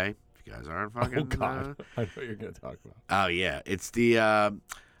 by the way, if you guys aren't fucking... Oh, God. I know what you're going to talk about. Oh, yeah. It's the...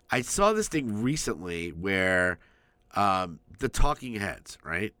 I saw this thing recently where the Talking Heads,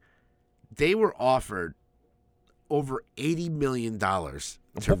 right? They were offered over $80 million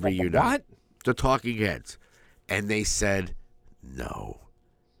to reunite. What? The Talking Heads. And they said no.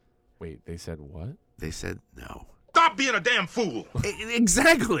 Wait, they said what? They said no. Stop being a damn fool.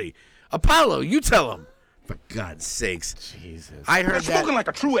 Exactly. Apollo, you tell him. For God's sakes. Jesus. I heard You're that. spoken like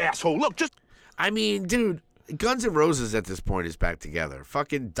a true asshole. Look, just... I mean, dude, Guns N' Roses at this point is back together.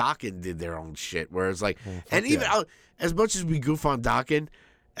 Fucking Dokken did their own shit, where it's like, and even as much as we goof on Dokken,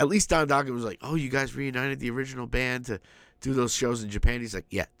 at least Don Dokken was like, "Oh, you guys reunited the original band to do those shows in Japan." He's like,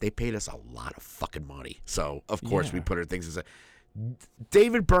 "Yeah, they paid us a lot of fucking money, so of course we put our things aside."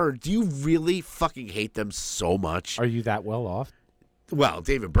 David Byrne, do you really fucking hate them so much? Are you that well off? Well,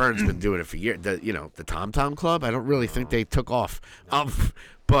 David Byrne's been doing it for years. The Tom Tom Club. I don't really think they took off.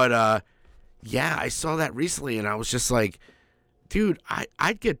 But yeah, I saw that recently, and I was just like, dude,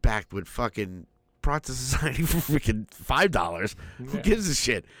 I'd get back with fucking Protestant Society for freaking $5. Who gives a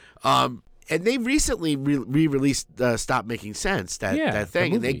shit? And they recently re-released "Stop Making Sense," that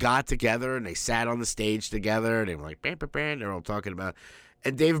thing, and they got together and they sat on the stage together, and they were like, bam, bam, bam. They're all talking about.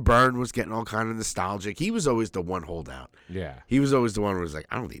 And Dave Byrne was getting all kind of nostalgic. He was always the one holdout. Yeah. He was always the one who was like,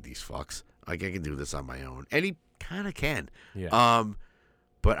 I don't need these fucks. Like, I can do this on my own. And he kind of can. Yeah.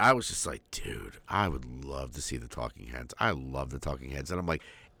 But I was just like, dude, I would love to see the Talking Heads. I love the Talking Heads. And I'm like,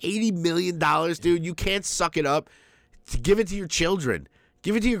 $80 million, dude. You can't suck it up. Give it to your children.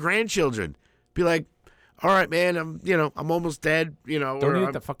 Give it to your grandchildren. Be like, all right, man, I'm almost dead. Donate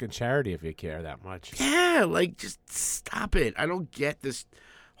it to fucking charity if you care that much. Yeah, like, just stop it. I don't get this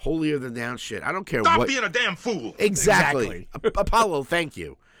holier than thou shit. I don't care Stop what. being a damn fool. Exactly. Apollo, thank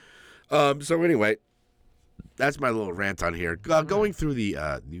you. So anyway, that's my little rant on here. Going through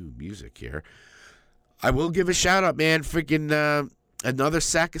the new music here, I will give a shout out, man. Freaking another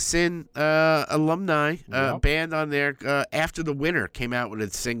Sack of Sin alumni band on there. After the Winter came out with a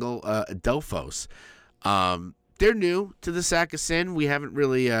single, Adelphos. They're new to the Sack of Sin. We haven't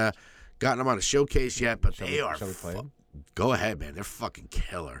really gotten them on a showcase yet, but they are. Shall we play them? Go ahead, man. They're fucking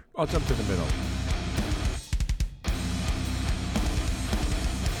killer. I'll jump to the middle.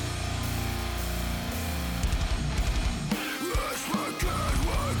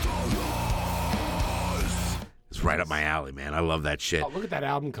 It's right up my alley, man. I love that shit. Oh, look at that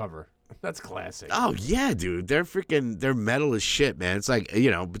album cover. That's classic. Oh yeah, dude. They're metal as shit, man. It's like,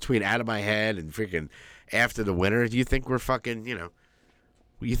 between Out of My Head and freaking After the Winter, do you think we're fucking,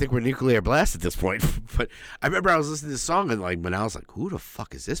 you think we're nuclear blast at this point? But I remember I was listening to this song and when I was like, who the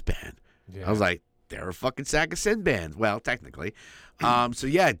fuck is this band? Yeah. I was like, they're a fucking Sack of Sin band. Well, technically. So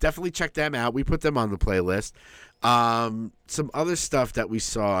yeah, definitely check them out. We put them on the playlist. Some other stuff that we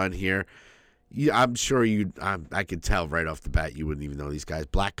saw on here. I'm sure I could tell right off the bat you wouldn't even know these guys.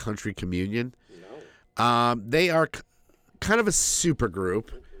 Black Country Communion. No. They are kind of a super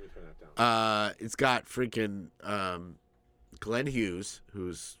group. It's got freaking Glenn Hughes,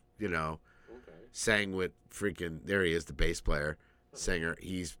 who's sang with freaking. There he is, the bass player, singer.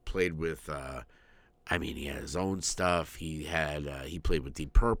 He's played with. He had his own stuff. He played with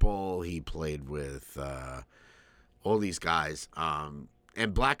Deep Purple. He played with all these guys.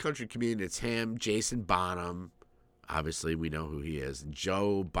 And Black Country Communion, it's him, Jason Bonham. Obviously, we know who he is.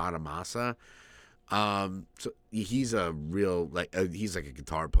 Joe Bonamassa. So he's a real he's like a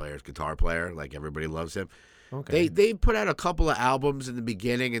guitar player. Like everybody loves him. Okay. They put out a couple of albums in the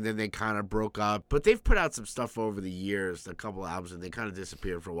beginning, and then they kind of broke up. But they've put out some stuff over the years, a couple of albums, and they kind of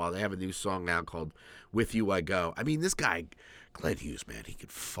disappeared for a while. They have a new song now called "With You I Go." I mean, this guy, Glenn Hughes, man, he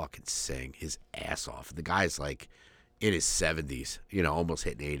could fucking sing his ass off. The guy's like in his 70s, almost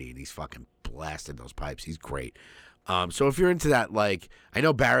hitting 80, and he's fucking blasting those pipes. He's great. So if you're into that, I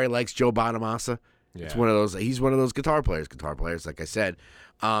know Barry likes Joe Bonamassa. Yeah. It's one of those. He's one of those guitar players. Like I said,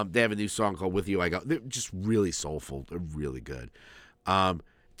 they have a new song called "With You I Go." They're just really soulful. They're really good.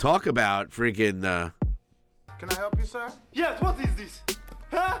 Talk about freaking. Can I help you, sir? Yes, what is this?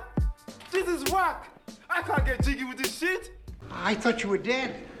 Huh? This is whack. I can't get jiggy with this shit. I thought you were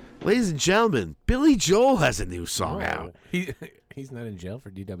dead. Ladies and gentlemen, Billy Joel has a new song out. He's not in jail for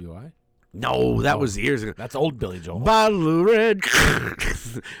DWI? No, that was years ago. That's old Billy Joel. Bottle of red,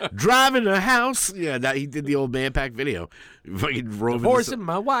 driving a house. Yeah, he did the old Man Pack video. Fucking drove Divorcing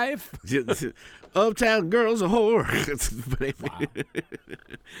my wife. Uptown girl's a whore.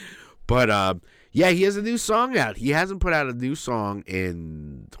 But yeah, he has a new song out. He hasn't put out a new song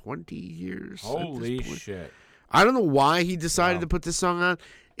in 20 years. Holy shit. I don't know why he decided to put this song on.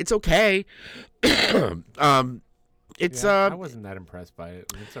 It's okay. I wasn't that impressed by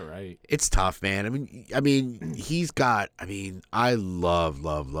it. It's all right. It's tough, man. I mean, he's got. I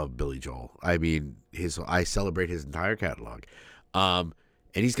love Billy Joel. I celebrate his entire catalog, and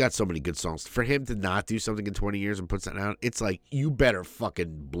he's got so many good songs. For him to not do something in 20 years and put something out, it's like you better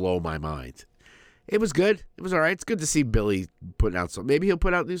fucking blow my mind. It was good. It was all right. It's good to see Billy putting out some. Maybe he'll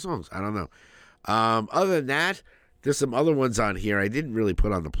put out new songs. I don't know. Other than that, there's some other ones on here I didn't really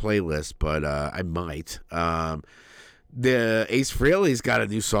put on the playlist, but I might. The Ace Frehley's got a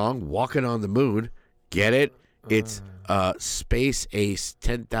new song, "Walking on the Moon." get it? It's Space Ace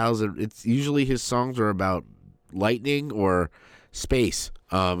 10,000. It's usually his songs are about lightning or space.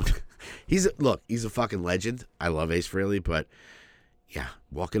 He's a fucking legend. I love Ace Frehley, but yeah,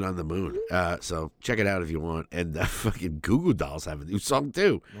 Walking on the Moon. So check it out if you want. And fucking Goo Goo Dolls have a new song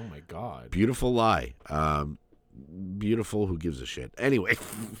too. Oh my God. Beautiful Lie. Beautiful. Who gives a shit? Anyway.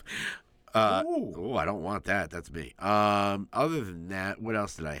 Oh, I don't want that. That's me. Other than that, what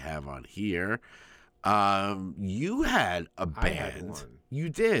else did I have on here? You had a band. I had one. You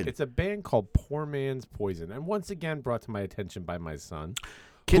did. It's a band called Poor Man's Poison, and once again brought to my attention by my son.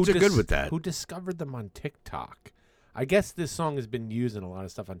 Kids are good with that. Who discovered them on TikTok. I guess this song has been used in a lot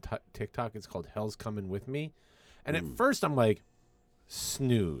of stuff on TikTok. It's called Hell's Coming With Me. And at first I'm like,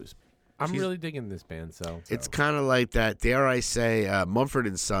 snooze. I'm really digging this band. So it's kind of like that, dare I say,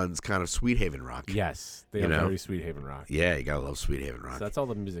 Mumford & Sons kind of Sweet Haven rock. Yes, they are very Sweet Haven rock. Yeah, you got to love Sweet Haven rock. So that's all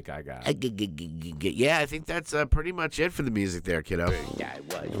the music I got. Yeah, I think that's pretty much it for the music there, kiddo. First I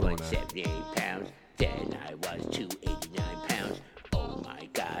was 178 pounds, then I was 289 pounds. Oh my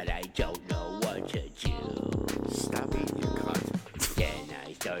God, I don't know what to do. Stop eating your cunt. Then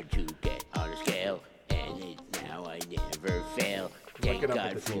I started to get on a scale, and now I never fail. Thank it up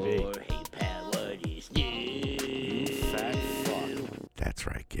God with the for TV. Hey Pal, what is new? Fat fuck. That's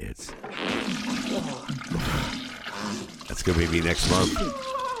right, kids. That's going to be me next month.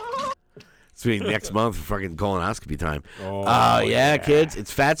 It's going to be next month for fucking colonoscopy time. Oh, yeah, kids.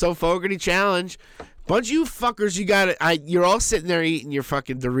 It's Fatso Fogarty Challenge. Bunch of you fuckers, you're all sitting there eating your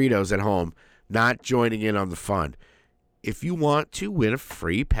fucking Doritos at home, not joining in on the fun. If you want to win a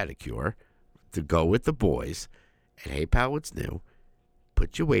free pedicure to go with the boys, and Hey Pal, what's new?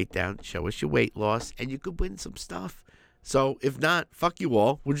 Put your weight down, show us your weight loss, and you could win some stuff. So if not, fuck you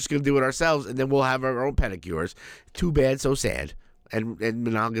all. We're just going to do it ourselves, and then we'll have our own pedicures. Too bad, so sad. And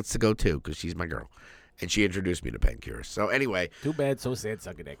Manal gets to go too, because she's my girl. And she introduced me to pedicures. So anyway. Too bad, so sad,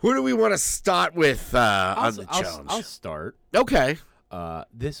 suck a dick. Who do we want to start with on the challenge? I'll start. Okay.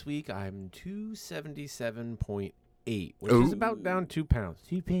 This week I'm 277.8, which is about down 2 pounds.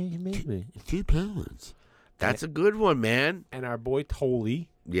 2 pounds, maybe. 2 pounds. That's a good one, man. And our boy Tolly.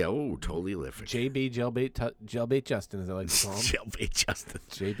 Yeah, totally lift. JB, Jailbait Justin, as I like to call him. Jailbait Justin.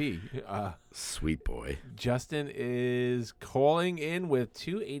 JB. Sweet boy. Justin is calling in with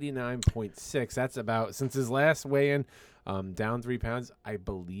 289.6. That's about, since his last weigh-in, down 3 pounds. I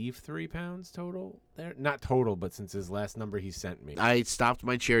believe 3 pounds total there. Not total, but since his last number he sent me. I stopped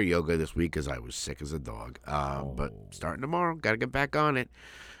my chair yoga this week because I was sick as a dog. But starting tomorrow, got to get back on it.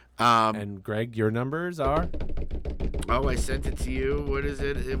 And Greg, your numbers are? Oh, I sent it to you. What is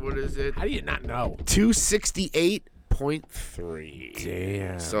it? How do you not know? 268.3.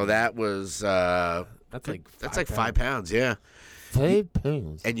 Damn. So that was that's like 5 pounds, yeah. 5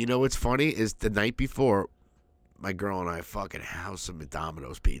 pounds. And you know what's funny is the night before, my girl and I fucking housed some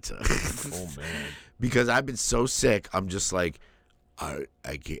Domino's pizza. Oh man. Because I've been so sick, I'm just like, I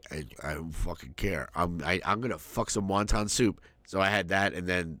can't, I don't fucking care. I'm gonna fuck some wonton soup. So I had that, and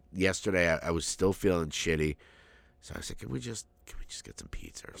then yesterday I was still feeling shitty. So I said, can we just get some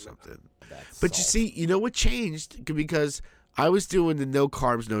pizza or something? But you see, you know what changed? Because I was doing the no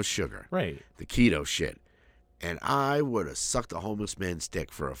carbs, no sugar. Right. The keto shit. And I would have sucked a homeless man's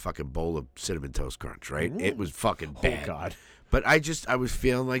dick for a fucking bowl of Cinnamon Toast Crunch, right? Ooh. It was fucking bad. Oh, God. But I was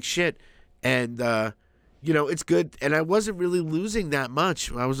feeling like shit. And, it's good. And I wasn't really losing that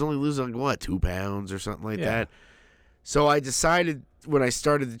much. I was only losing, 2 pounds or something like that. So I decided when I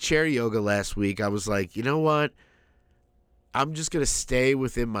started the chair yoga last week, I was like, you know what? I'm just going to stay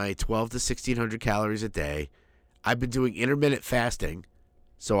within my 12 to 1,600 calories a day. I've been doing intermittent fasting.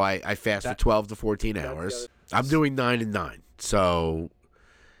 So I fast for 12 to 14 hours. I'm doing 9 and 9. So,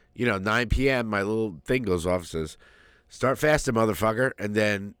 9 p.m., my little thing goes off and says, start fasting, motherfucker. And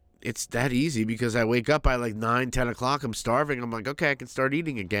then it's that easy because I wake up by like 9, 10 o'clock. I'm starving. I'm like, okay, I can start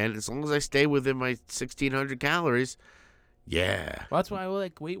eating again. As long as I stay within my 1,600 calories. Yeah. Well, that's why I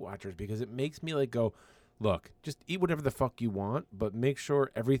like Weight Watchers, because it makes me go, look, just eat whatever the fuck you want, but make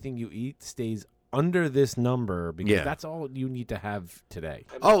sure everything you eat stays under this number, because that's all you need to have today.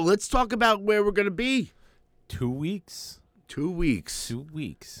 Oh, let's talk about where we're going to be. 2 weeks. 2 weeks. 2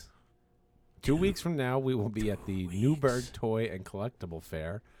 weeks. 2 weeks from now, we will be at the Newburgh Toy and Collectible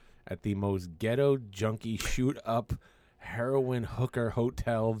Fair at the most ghetto, junkie, shoot-up, heroin hooker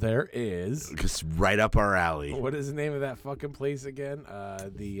hotel there is. Just right up our alley. What is the name of that fucking place again?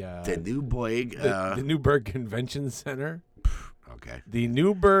 The Newburgh. The Newburgh Convention Center. Okay. The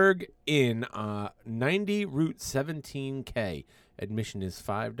Newburgh Inn, 90 Route 17K. Admission is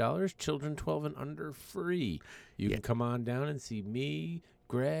 $5. Children 12 and under free. You can come on down and see me,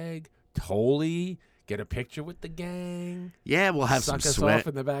 Greg, Tolly, Get a picture with the gang. Yeah, we'll have Suck some us sweat. off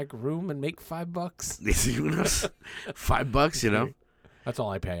in the back room and make $5. Who knows? $5, you know. That's all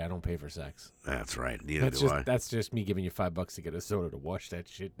I pay. I don't pay for sex. That's right. Neither do I. That's just me giving you $5 to get a soda to wash that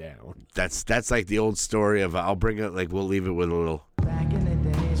shit down. That's like the old story of I'll bring it. Like we'll leave it with a little. Back in the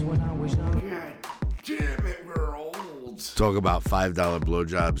days when I was young. God damn it, we're old. Talk about $5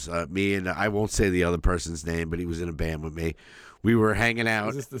 blowjobs. Me and I won't say the other person's name, but he was in a band with me. We were hanging out.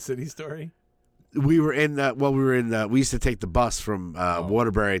 Is this the city story? We used to take the bus from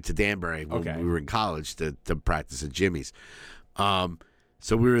Waterbury to Danbury when we were in college to practice at Jimmy's.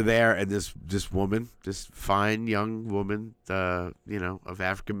 So we were there, and this woman, this fine young woman, of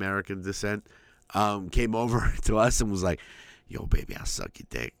African American descent, came over to us and was like, "Yo, baby, I'll suck your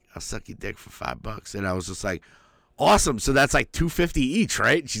dick. I'll suck your dick for $5." And I was just like, "Awesome! So that's like $2.50 each,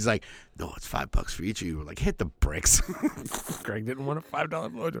 right?" And she's like, "No, it's $5 for each of you." We're like, "Hit the bricks." Greg didn't want a $5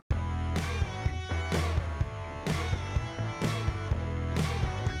 blowjob.